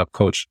mentor or startup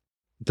coach.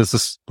 This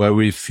is where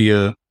we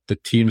feel the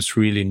teams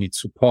really need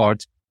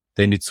support.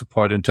 They need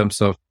support in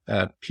terms of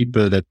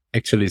people that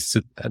actually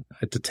sit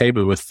at the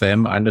table with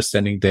them,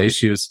 understanding their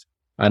issues,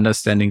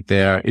 understanding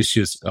their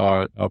issues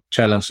or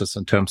challenges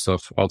in terms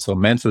of also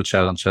mental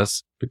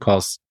challenges,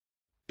 because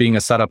being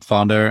a startup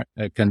founder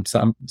can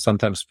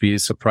sometimes be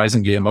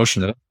surprisingly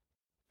emotional.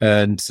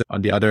 And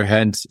on the other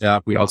hand,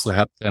 we also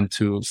help them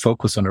to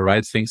focus on the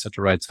right things at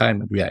the right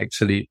time. And we are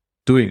actually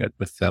doing it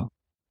with them,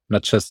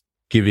 not just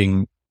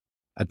giving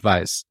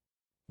advice.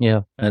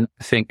 Yeah. And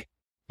I think,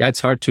 it's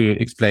hard to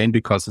explain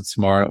because it's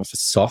more of a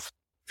soft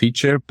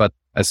feature. But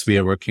as we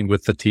are working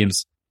with the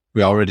teams,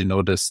 we already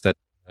noticed that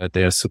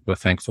they are super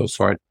thankful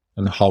for it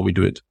and how we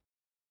do it.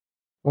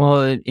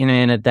 Well,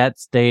 and at that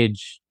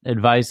stage,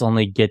 advice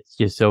only gets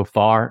you so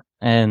far.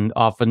 And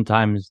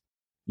oftentimes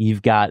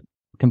you've got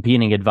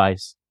competing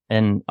advice.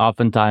 And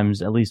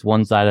oftentimes at least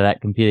one side of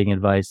that competing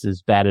advice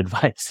is bad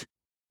advice.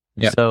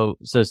 Yeah. So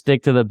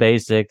stick to the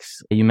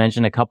basics. You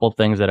mentioned a couple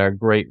things that are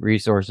great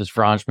resources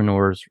for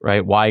entrepreneurs,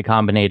 right? Y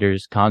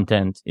Combinator's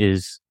content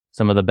is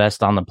some of the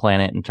best on the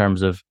planet in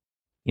terms of,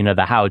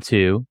 the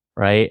how-to,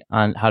 right?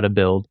 On how to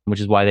build,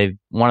 which is why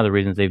one of the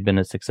reasons they've been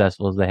as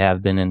successful as they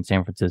have been in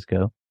San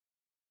Francisco.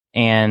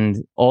 And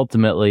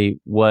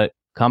ultimately what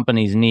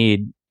companies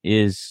need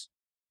is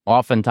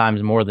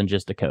oftentimes more than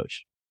just a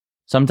coach.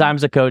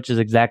 Sometimes a coach is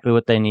exactly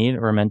what they need,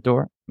 or a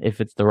mentor,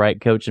 if it's the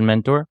right coach and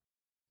mentor.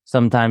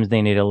 Sometimes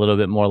they need a little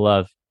bit more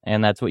love,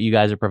 and that's what you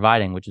guys are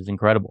providing, which is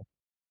incredible.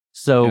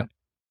 So,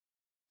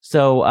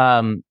 what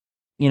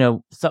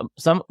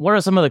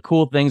are some of the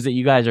cool things that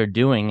you guys are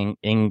doing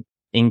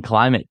in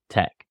climate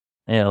tech?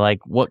 Like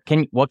what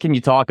can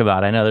you talk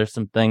about? I know there's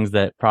some things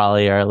that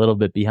probably are a little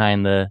bit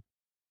behind the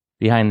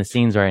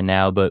scenes right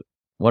now, but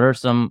what are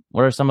some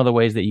of the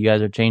ways that you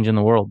guys are changing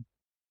the world?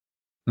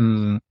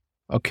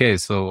 Okay,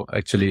 so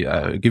actually,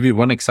 I'll give you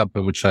one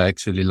example, which I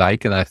actually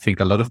like, and I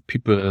think a lot of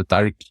people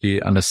directly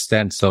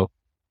understand. So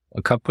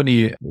a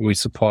company we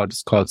support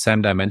is called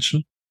Sam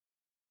Dimension.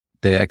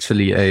 They're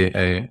actually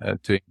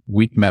doing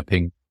weed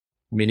mapping,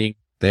 meaning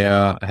they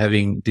are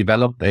having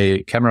developed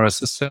a camera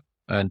system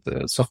and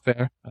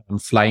software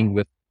flying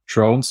with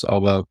drones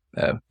over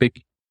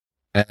big,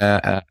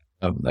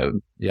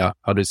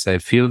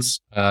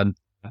 fields. And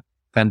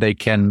then they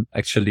can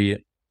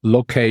actually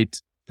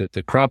locate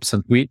the crops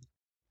and weed,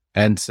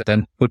 and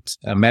then put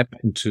a map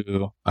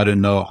into, I don't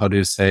know, how do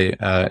you say,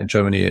 in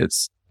Germany,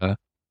 it's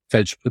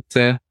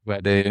Feldspritze, where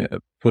they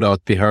put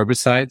out the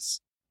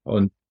herbicides,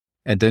 and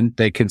then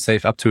they can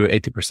save up to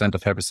 80%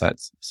 of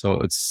herbicides.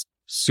 So it's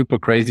super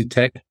crazy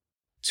tech,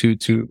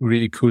 to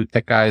really cool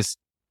tech guys.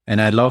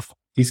 And I love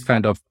these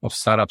kind of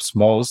startups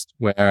most,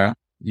 where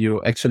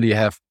you actually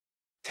have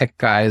tech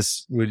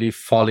guys really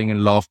falling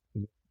in love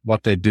with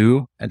what they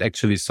do and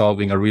actually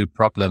solving a real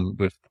problem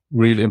with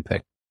real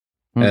impact.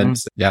 And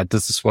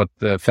this is what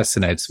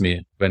fascinates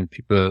me when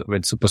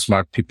super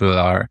smart people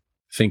are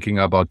thinking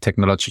about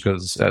technological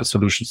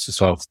solutions to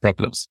solve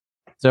problems.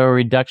 So a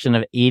reduction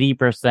of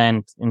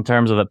 80% in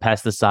terms of the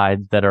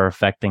pesticides that are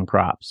affecting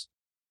crops.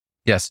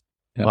 Yes.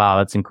 Yeah. Wow.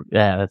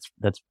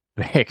 That's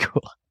very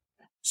cool.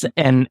 So,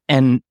 and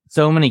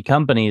so many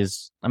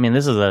companies, I mean,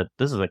 this is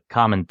a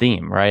common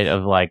theme, right?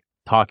 Of like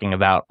talking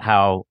about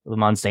how the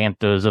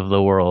Monsantos of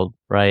the world,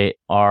 right,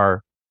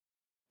 are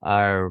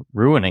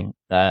ruining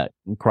that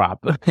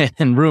crop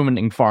and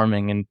ruining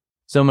farming and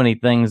so many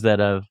things that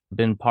have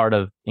been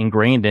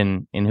ingrained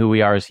in who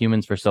we are as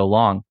humans for so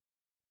long.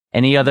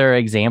 Any other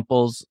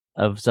examples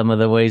of some of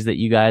the ways that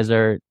you guys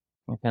are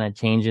kind of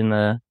changing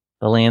the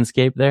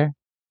landscape there?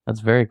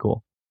 That's very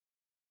cool.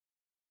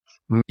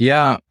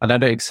 Yeah.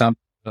 Another example,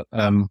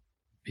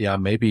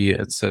 maybe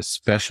it's a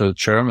special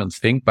German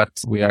thing, but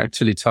we are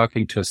actually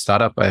talking to a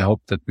startup. I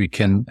hope that we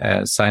can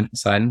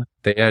sign.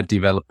 They are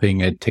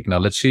developing a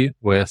technology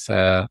with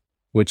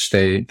which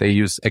they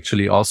use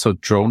actually also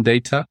drone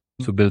data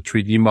to build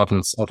 3D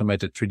models,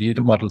 automated 3D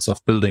models of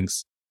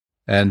buildings,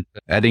 and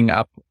adding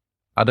up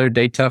other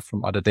data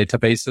from other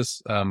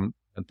databases.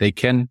 They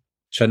can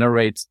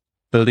generate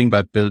building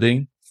by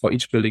building for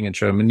each building in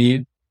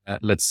Germany,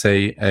 let's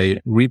say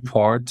a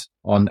report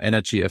on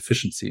energy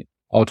efficiency,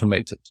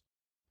 automated.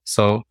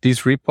 So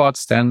these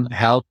reports then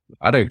help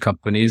other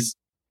companies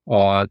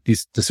or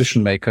these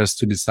decision makers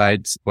to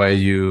decide where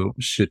you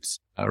should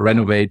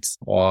renovate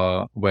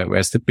or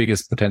where's the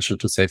biggest potential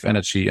to save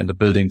energy in the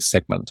building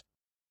segment.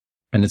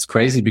 And it's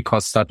crazy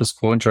because status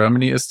quo in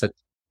Germany is that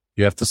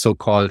you have the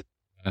so-called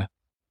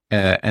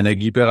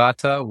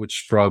Energieberater,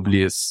 which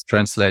probably is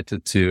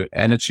translated to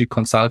energy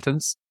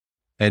consultants.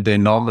 And they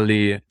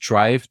normally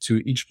drive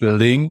to each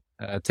building,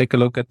 take a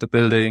look at the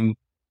building,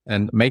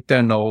 and make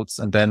their notes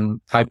and then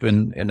type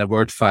in a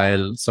Word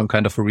file some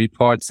kind of a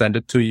report, send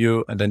it to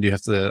you, and then you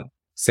have the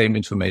same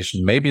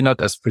information. Maybe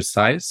not as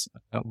precise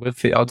with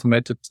the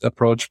automated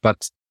approach,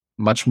 but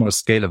much more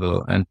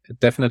scalable. And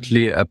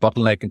definitely a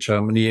bottleneck in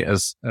Germany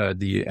is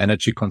the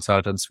energy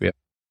consultants. We have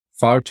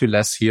far too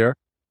less here,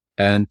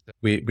 and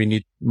we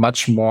need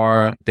much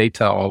more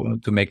data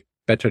to make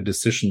better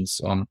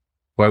decisions on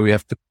where we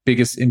have the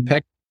biggest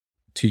impact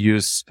to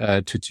use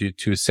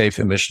to save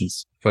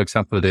emissions. For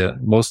example, the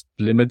most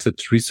limited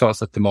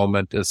resource at the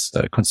moment is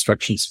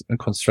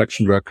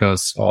construction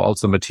workers or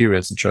also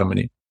materials in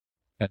Germany.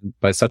 And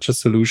by such a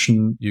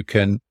solution, you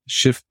can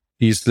shift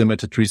these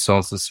limited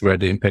resources where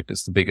the impact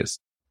is the biggest.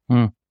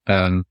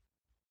 Another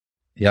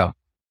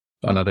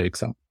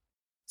example.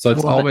 So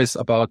it's always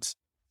about,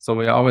 so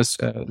we're always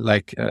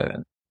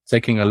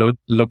taking a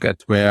look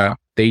at where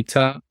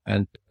data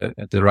and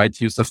the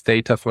right use of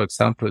data, for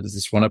example, this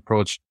is one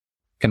approach,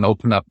 can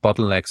open up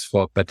bottlenecks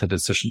for better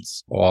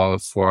decisions or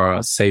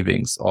for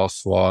savings or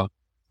so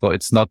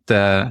it's not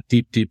the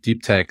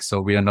deep tech. So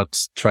we are not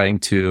trying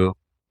to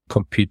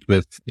compete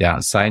with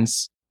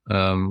science.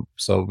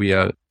 So we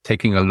are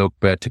taking a look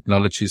where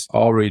technology is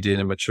already in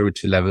a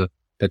maturity level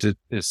that it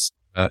is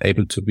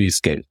able to be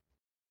scaled.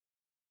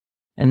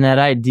 And that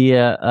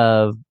idea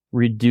of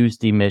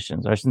reduced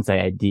emissions, or I shouldn't say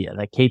idea,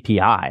 that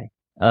KPI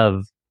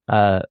of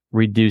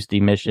reduced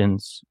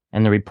emissions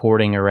and the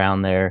reporting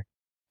around there.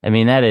 I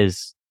mean, that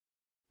is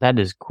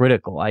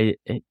critical.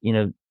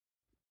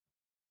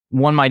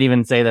 One might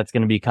even say that's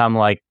going to become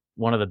like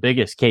one of the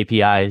biggest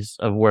KPIs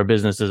of where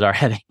businesses are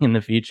heading in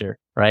the future,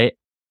 right?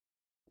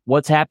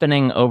 What's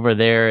happening over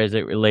there as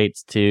it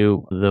relates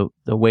to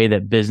the way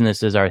that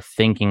businesses are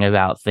thinking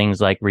about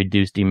things like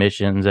reduced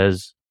emissions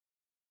as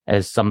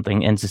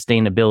something, and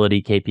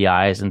sustainability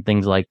KPIs and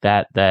things like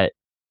that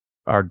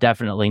are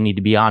definitely need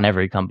to be on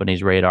every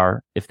company's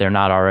radar if they're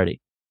not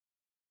already.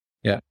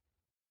 Yeah.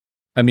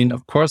 I mean,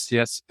 of course,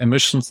 yes,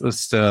 emissions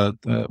is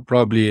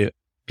probably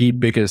the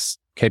biggest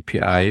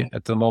KPI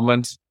at the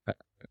moment. I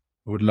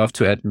would love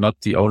to add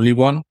not the only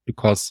one,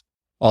 because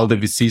all the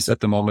VCs at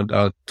the moment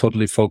are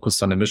totally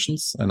focused on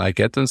emissions, and I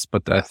get this,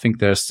 but I think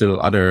there are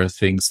still other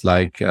things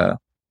like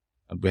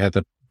we had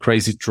a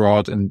crazy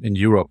drought in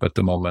Europe at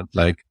the moment,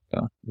 like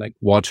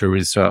water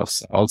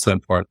reserves, also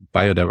important.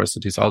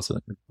 Biodiversity is also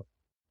important.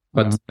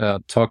 But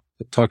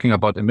talking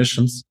about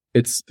emissions,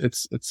 it's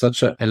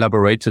such an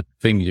elaborated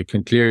thing. You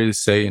can clearly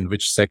say in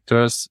which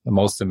sectors the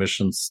most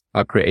emissions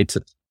are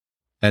created.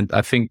 And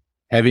I think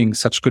having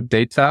such good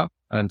data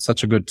and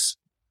such a good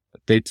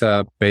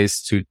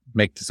database to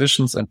make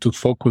decisions and to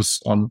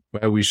focus on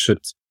where we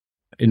should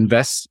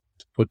invest,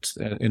 put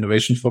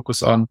innovation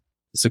focus on,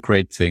 is a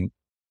great thing.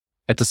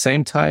 At the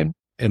same time,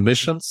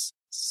 emissions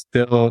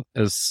still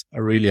is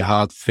a really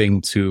hard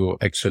thing to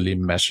actually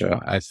measure,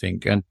 I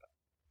think. And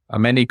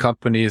many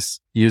companies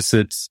use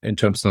it in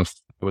terms of,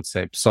 I would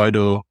say,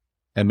 pseudo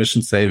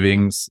emission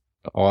savings,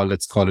 or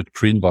let's call it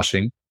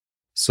greenwashing.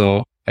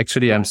 So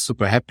actually, I'm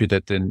super happy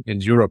that in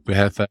Europe, we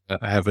have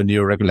a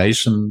new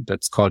regulation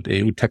that's called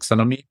EU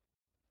taxonomy,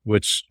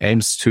 which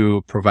aims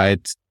to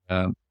provide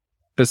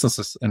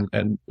businesses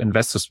and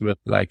investors with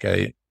like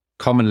a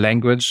common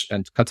language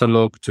and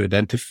catalog to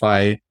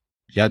identify,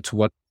 to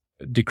what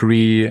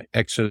degree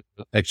actual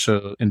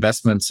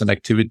investments and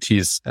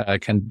activities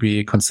can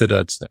be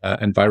considered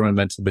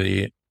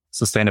environmentally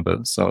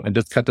sustainable. So in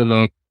this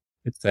catalog,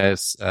 it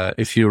says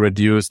if you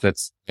reduce,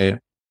 let's say,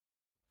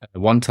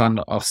 1 ton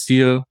of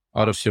steel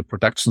out of your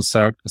production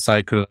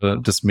cycle,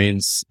 this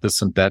means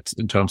this and that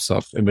in terms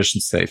of emission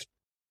saved.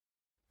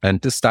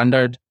 And this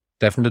standard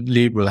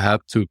definitely will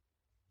help to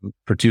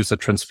produce a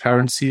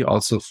transparency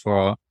also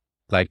for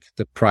like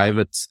the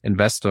private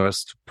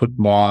investors to put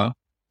more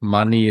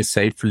money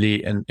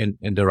safely in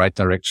the right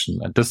direction.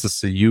 And this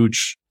is a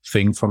huge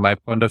thing from my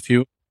point of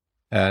view.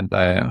 And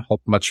I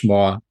hope much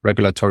more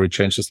regulatory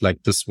changes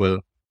like this will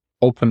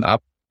open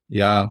up,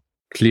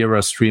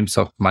 clearer streams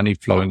of money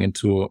flowing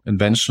into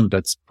invention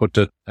that's put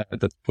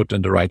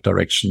in the right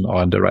direction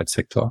or in the right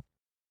sector.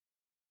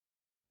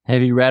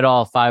 Have you read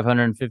all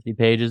 550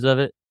 pages of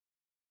it?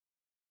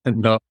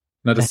 No,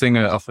 not a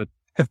single of it.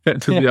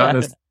 To be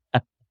honest,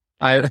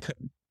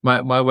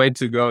 my way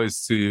to go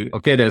is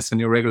there's a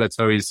new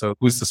regulatory. So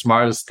who's the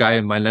smartest guy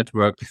in my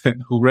network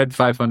who read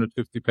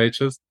 550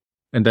 pages?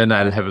 And then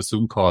I'll have a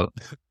Zoom call.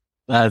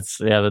 That's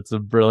a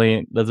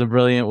brilliant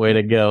way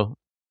to go.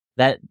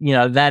 That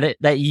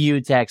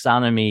EU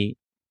taxonomy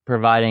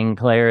providing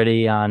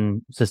clarity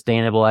on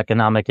sustainable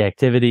economic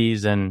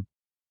activities and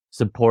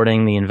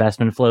supporting the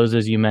investment flows,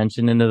 as you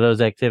mentioned, into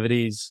those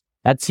activities.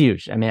 That's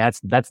huge. I mean,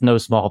 that's no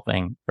small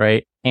thing,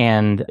 right?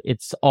 And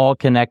it's all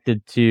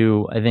connected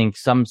to, I think,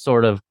 some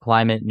sort of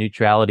climate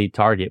neutrality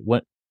target.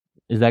 What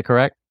is that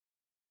correct?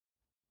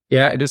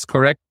 Yeah, it is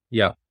correct.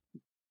 Yeah.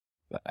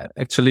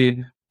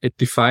 Actually, it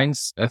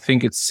defines, I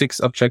think it's 6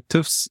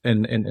 objectives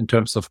in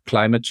terms of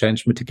climate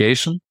change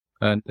mitigation.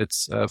 And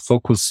it's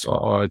focused,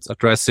 or it's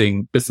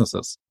addressing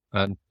businesses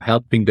and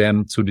helping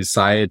them to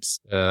decide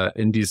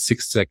in these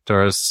 6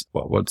 sectors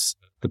what's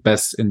the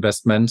best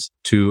investment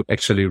to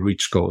actually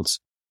reach goals.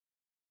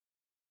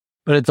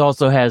 But it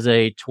also has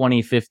a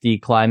 2050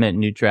 climate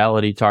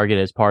neutrality target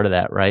as part of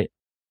that, right?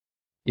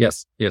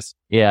 Yes.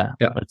 Yeah.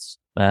 Let's,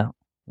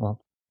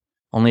 well,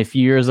 only a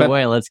few years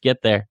away. Let's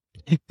get there.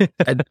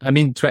 I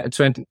mean,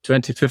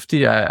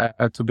 2050, I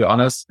to be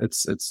honest,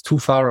 it's too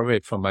far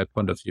away from my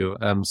point of view.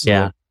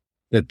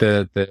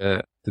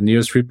 The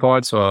news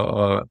reports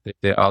or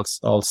they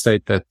all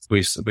state that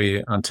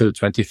we until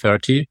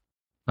 2030.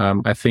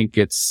 I think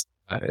it's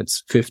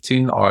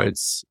 15 or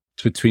it's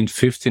between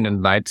 15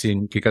 and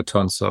 19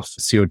 gigatons of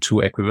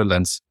CO2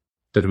 equivalents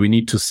that we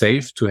need to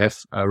save to have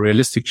a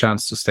realistic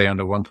chance to stay on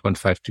the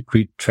 1.5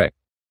 degree track.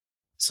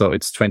 So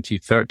it's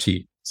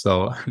 2030.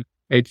 So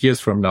 8 years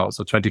from now.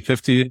 So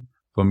 2050,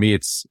 for me,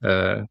 it's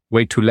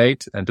way too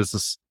late. And this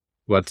is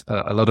what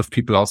a lot of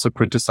people also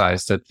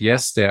criticize, that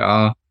yes, there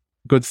are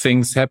good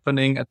things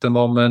happening at the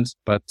moment,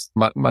 but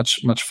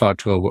much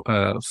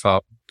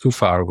too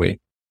far away.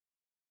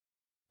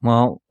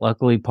 Well,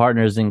 luckily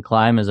Partners in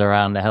Climb is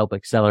around to help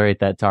accelerate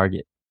that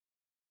target.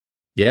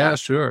 Yeah,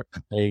 sure.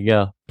 There you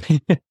go.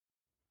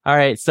 All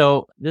right.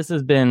 So this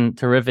has been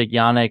terrific,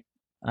 Yannick.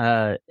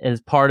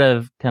 As part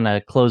of kind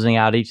of closing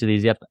out each of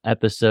these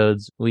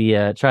episodes, we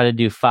try to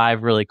do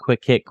 5 really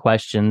quick hit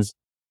questions,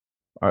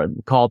 or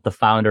call it the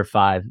Founder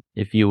 5,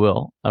 if you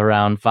will,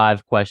 around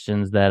 5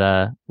 questions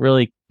that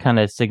really kind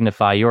of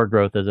signify your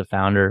growth as a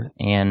founder.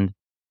 And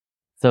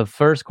the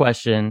first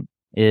question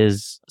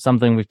is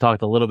something we've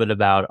talked a little bit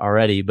about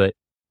already, but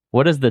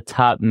what is the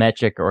top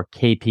metric or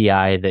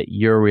KPI that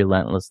you're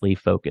relentlessly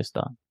focused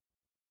on?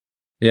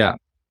 Yeah.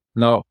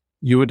 Now,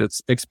 you would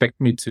expect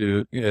me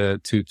to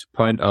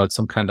point out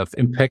some kind of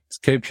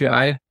impact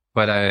KPI,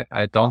 but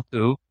I don't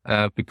do,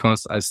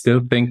 because I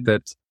still think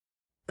that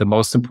the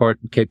most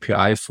important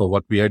KPI for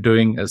what we are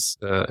doing is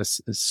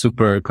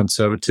super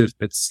conservative.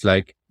 It's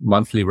like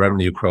monthly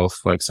revenue growth,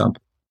 for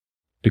example,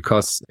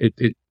 because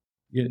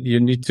you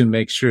need to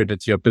make sure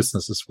that your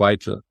business is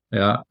vital.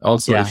 Yeah.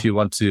 Also, if you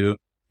want to,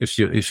 if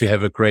you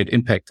have a great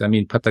impact, I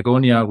mean,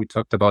 Patagonia, we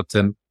talked about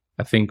them.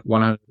 I think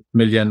 100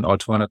 million or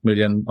 200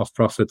 million of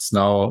profits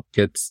now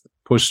gets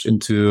pushed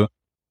into,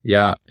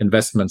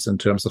 investments in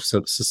terms of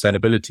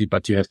sustainability,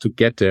 but you have to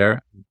get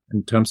there.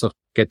 In terms of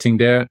getting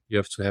there, you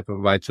have to have a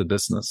vital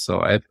business. So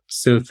I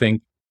still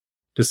think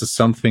this is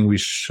something we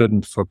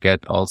shouldn't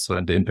forget also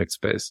in the impact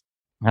space.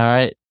 All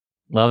right.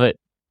 Love it.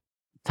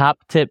 Top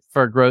tip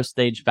for growth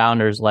stage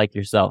founders like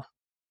yourself?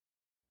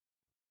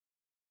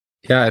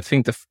 Yeah, I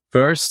think the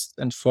first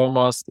and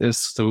foremost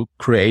is to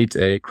create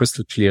a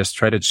crystal clear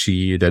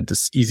strategy that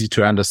is easy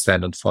to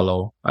understand and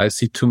follow. I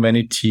see too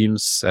many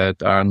teams that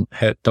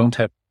don't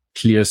have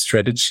clear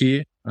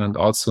strategy, and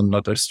also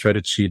not a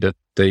strategy that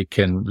they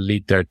can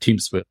lead their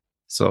teams with.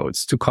 So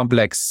it's too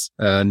complex,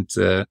 and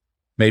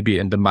maybe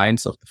in the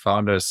minds of the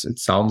founders, it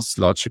sounds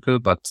logical,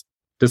 but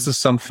this is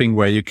something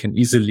where you can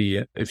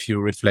easily, if you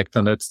reflect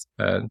on it,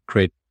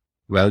 create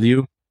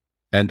value.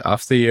 And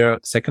after your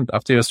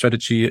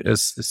strategy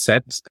is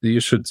set,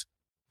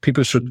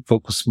 people should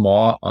focus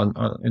more on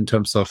in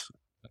terms of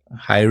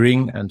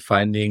hiring and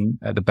finding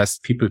the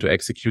best people to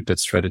execute that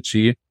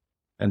strategy.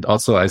 And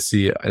also I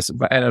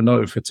don't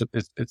know if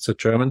it's a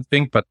German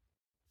thing, but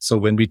so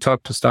when we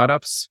talk to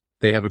startups,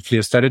 they have a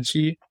clear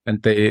strategy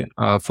and they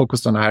are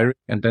focused on hiring,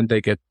 and then they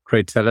get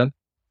great talent.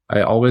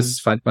 I always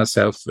find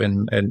myself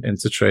in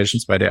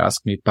situations where they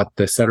ask me, but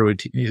the salary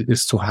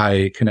is too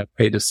high. Can I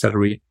pay the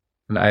salary?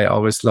 And I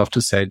always love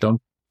to say,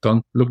 don't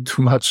look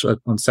too much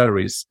on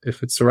salaries.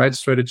 If it's the right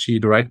strategy,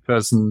 the right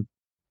person,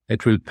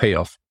 it will pay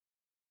off.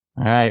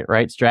 All right.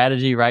 Right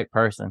strategy, right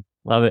person.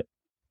 Love it.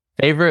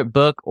 Favorite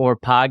book or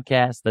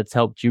podcast that's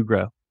helped you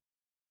grow?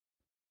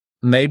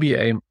 Maybe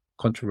a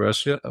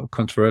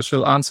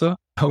controversial answer.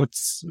 I would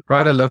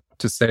rather love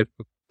to say,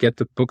 forget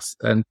the books.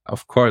 And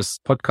of course,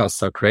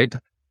 podcasts are great,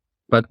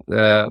 but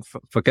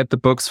forget the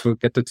books,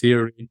 forget the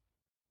theory,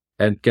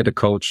 and get a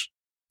coach.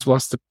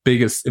 Was the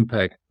biggest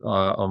impact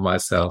on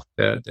myself.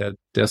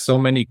 There's so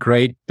many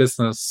great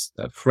business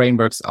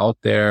frameworks out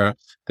there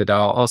that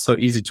are also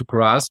easy to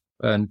grasp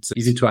and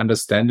easy to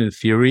understand in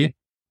theory.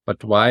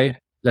 But why?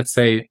 Let's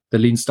say the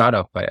Lean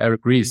Startup by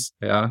Eric Ries.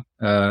 Yeah,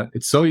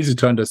 it's so easy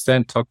to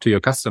understand. Talk to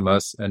your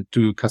customers and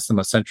do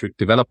customer-centric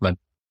development.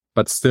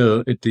 But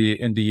still,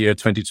 in the year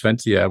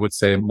 2020, I would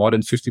say more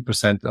than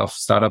 50% of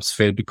startups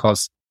fail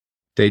because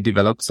they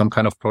develop some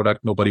kind of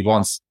product nobody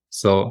wants.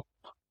 So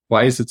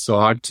why is it so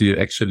hard to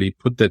actually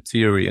put that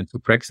theory into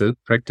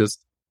practice?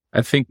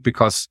 I think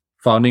because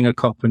founding a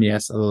company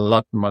has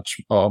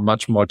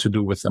much more to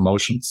do with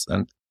emotions,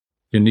 and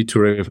you need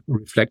to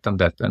reflect on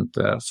that. And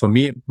for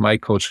me, my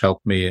coach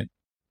helped me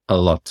a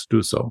lot to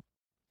do so.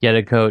 Get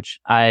a coach.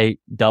 I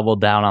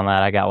doubled down on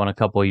that. I got one a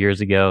couple of years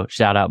ago.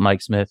 Shout out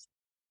Mike Smith.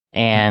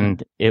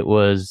 And it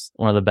was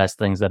one of the best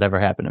things that ever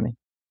happened to me.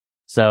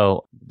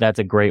 So that's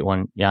a great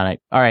one, Yannick.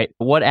 All right.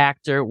 What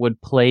actor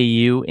would play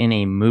you in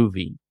a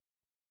movie?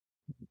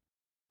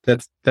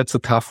 That's a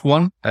tough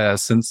one,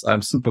 since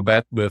I'm super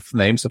bad with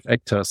names of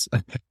actors.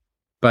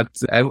 But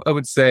I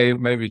would say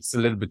maybe it's a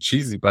little bit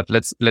cheesy, but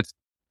let's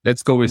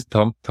let's go with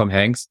Tom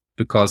Hanks,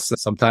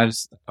 because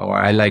sometimes, or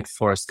I like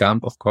Forrest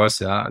Gump, of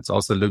course. Yeah, it's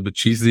also a little bit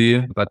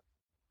cheesy, but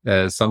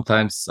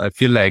sometimes I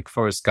feel like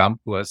Forrest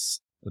Gump was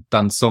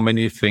done so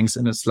many things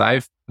in his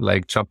life,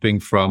 like jumping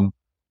from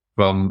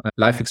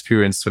life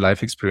experience to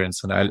life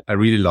experience, and I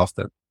really love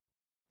that.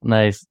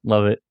 Nice.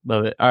 Love it.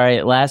 Love it. All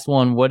right. Last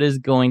one. What is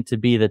going to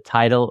be the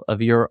title of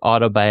your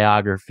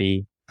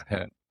autobiography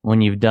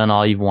when you've done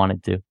all you've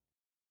wanted to?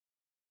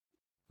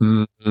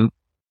 Mm-hmm.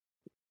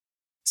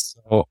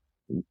 So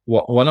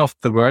one of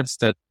the words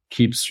that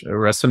keeps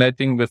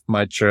resonating with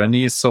my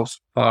journey so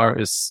far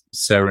is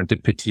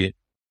serendipity.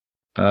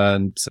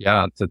 And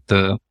yeah,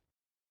 the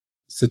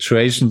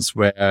situations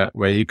where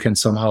you can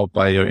somehow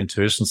by your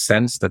intuition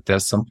sense that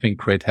there's something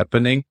great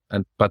happening,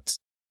 but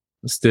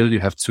still you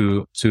have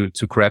to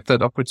grab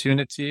that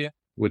opportunity,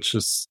 which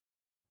is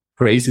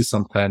crazy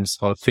sometimes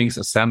how things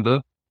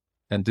assemble.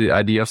 And the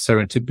idea of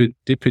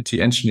serendipity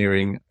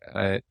engineering,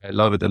 I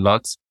love it a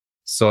lot.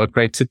 So a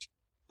great tip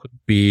could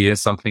be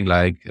something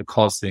like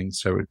causing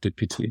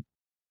serendipity.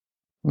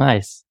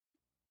 Nice.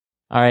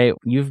 All right.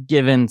 You've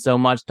given so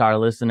much to our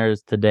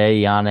listeners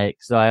today, Yannick.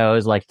 So I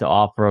always like to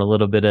offer a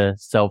little bit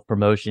of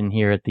self-promotion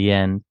here at the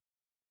end.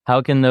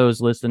 How can those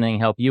listening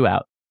help you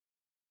out?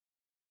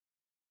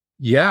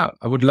 Yeah,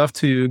 I would love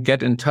to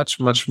get in touch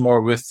much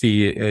more with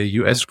the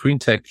US green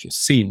tech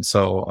scene.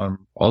 So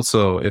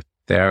also if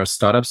there are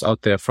startups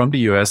out there from the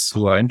US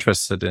who are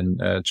interested in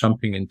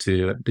jumping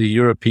into the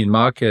European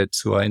market,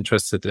 who are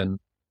interested in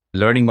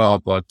learning more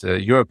about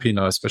the European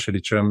or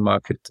especially German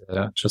market,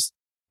 just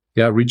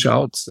reach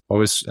out.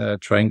 Always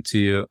trying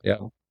to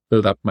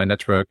build up my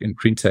network in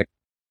green tech.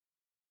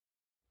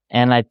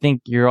 And I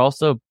think you're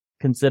also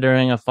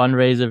considering a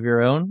fundraise of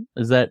your own.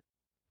 Is that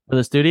for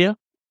the studio?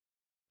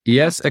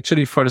 Yes,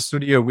 actually for the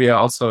studio, we are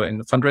also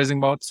in fundraising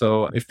mode.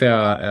 So if there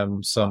are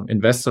some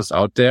investors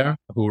out there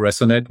who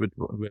resonate with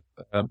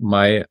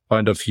my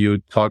point of view,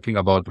 talking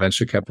about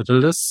venture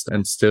capitalists,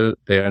 and still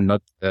they are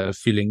not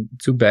feeling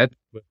too bad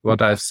with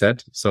what I've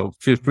said, so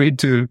feel free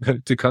to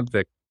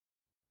contact.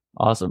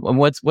 Awesome. And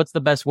what's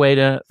the best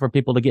way for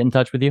people to get in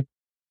touch with you?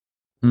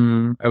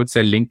 I would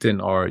say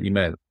LinkedIn or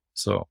email.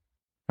 So, all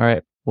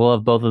right, we'll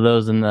have both of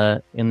those in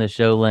the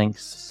show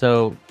links.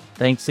 So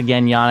thanks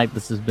again, Yannick.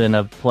 This has been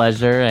a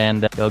pleasure,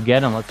 and go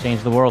get them. Let's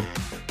change the world.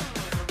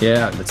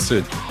 Yeah, let's do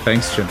it.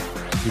 Thanks, Jim.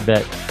 You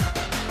bet.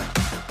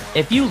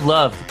 If you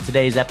loved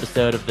today's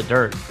episode of The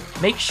Dirt,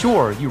 make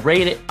sure you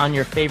rate it on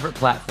your favorite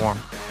platform.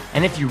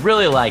 And if you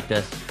really liked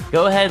us,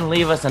 go ahead and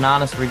leave us an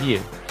honest review.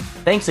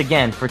 Thanks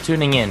again for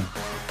tuning in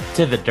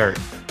to The Dirt.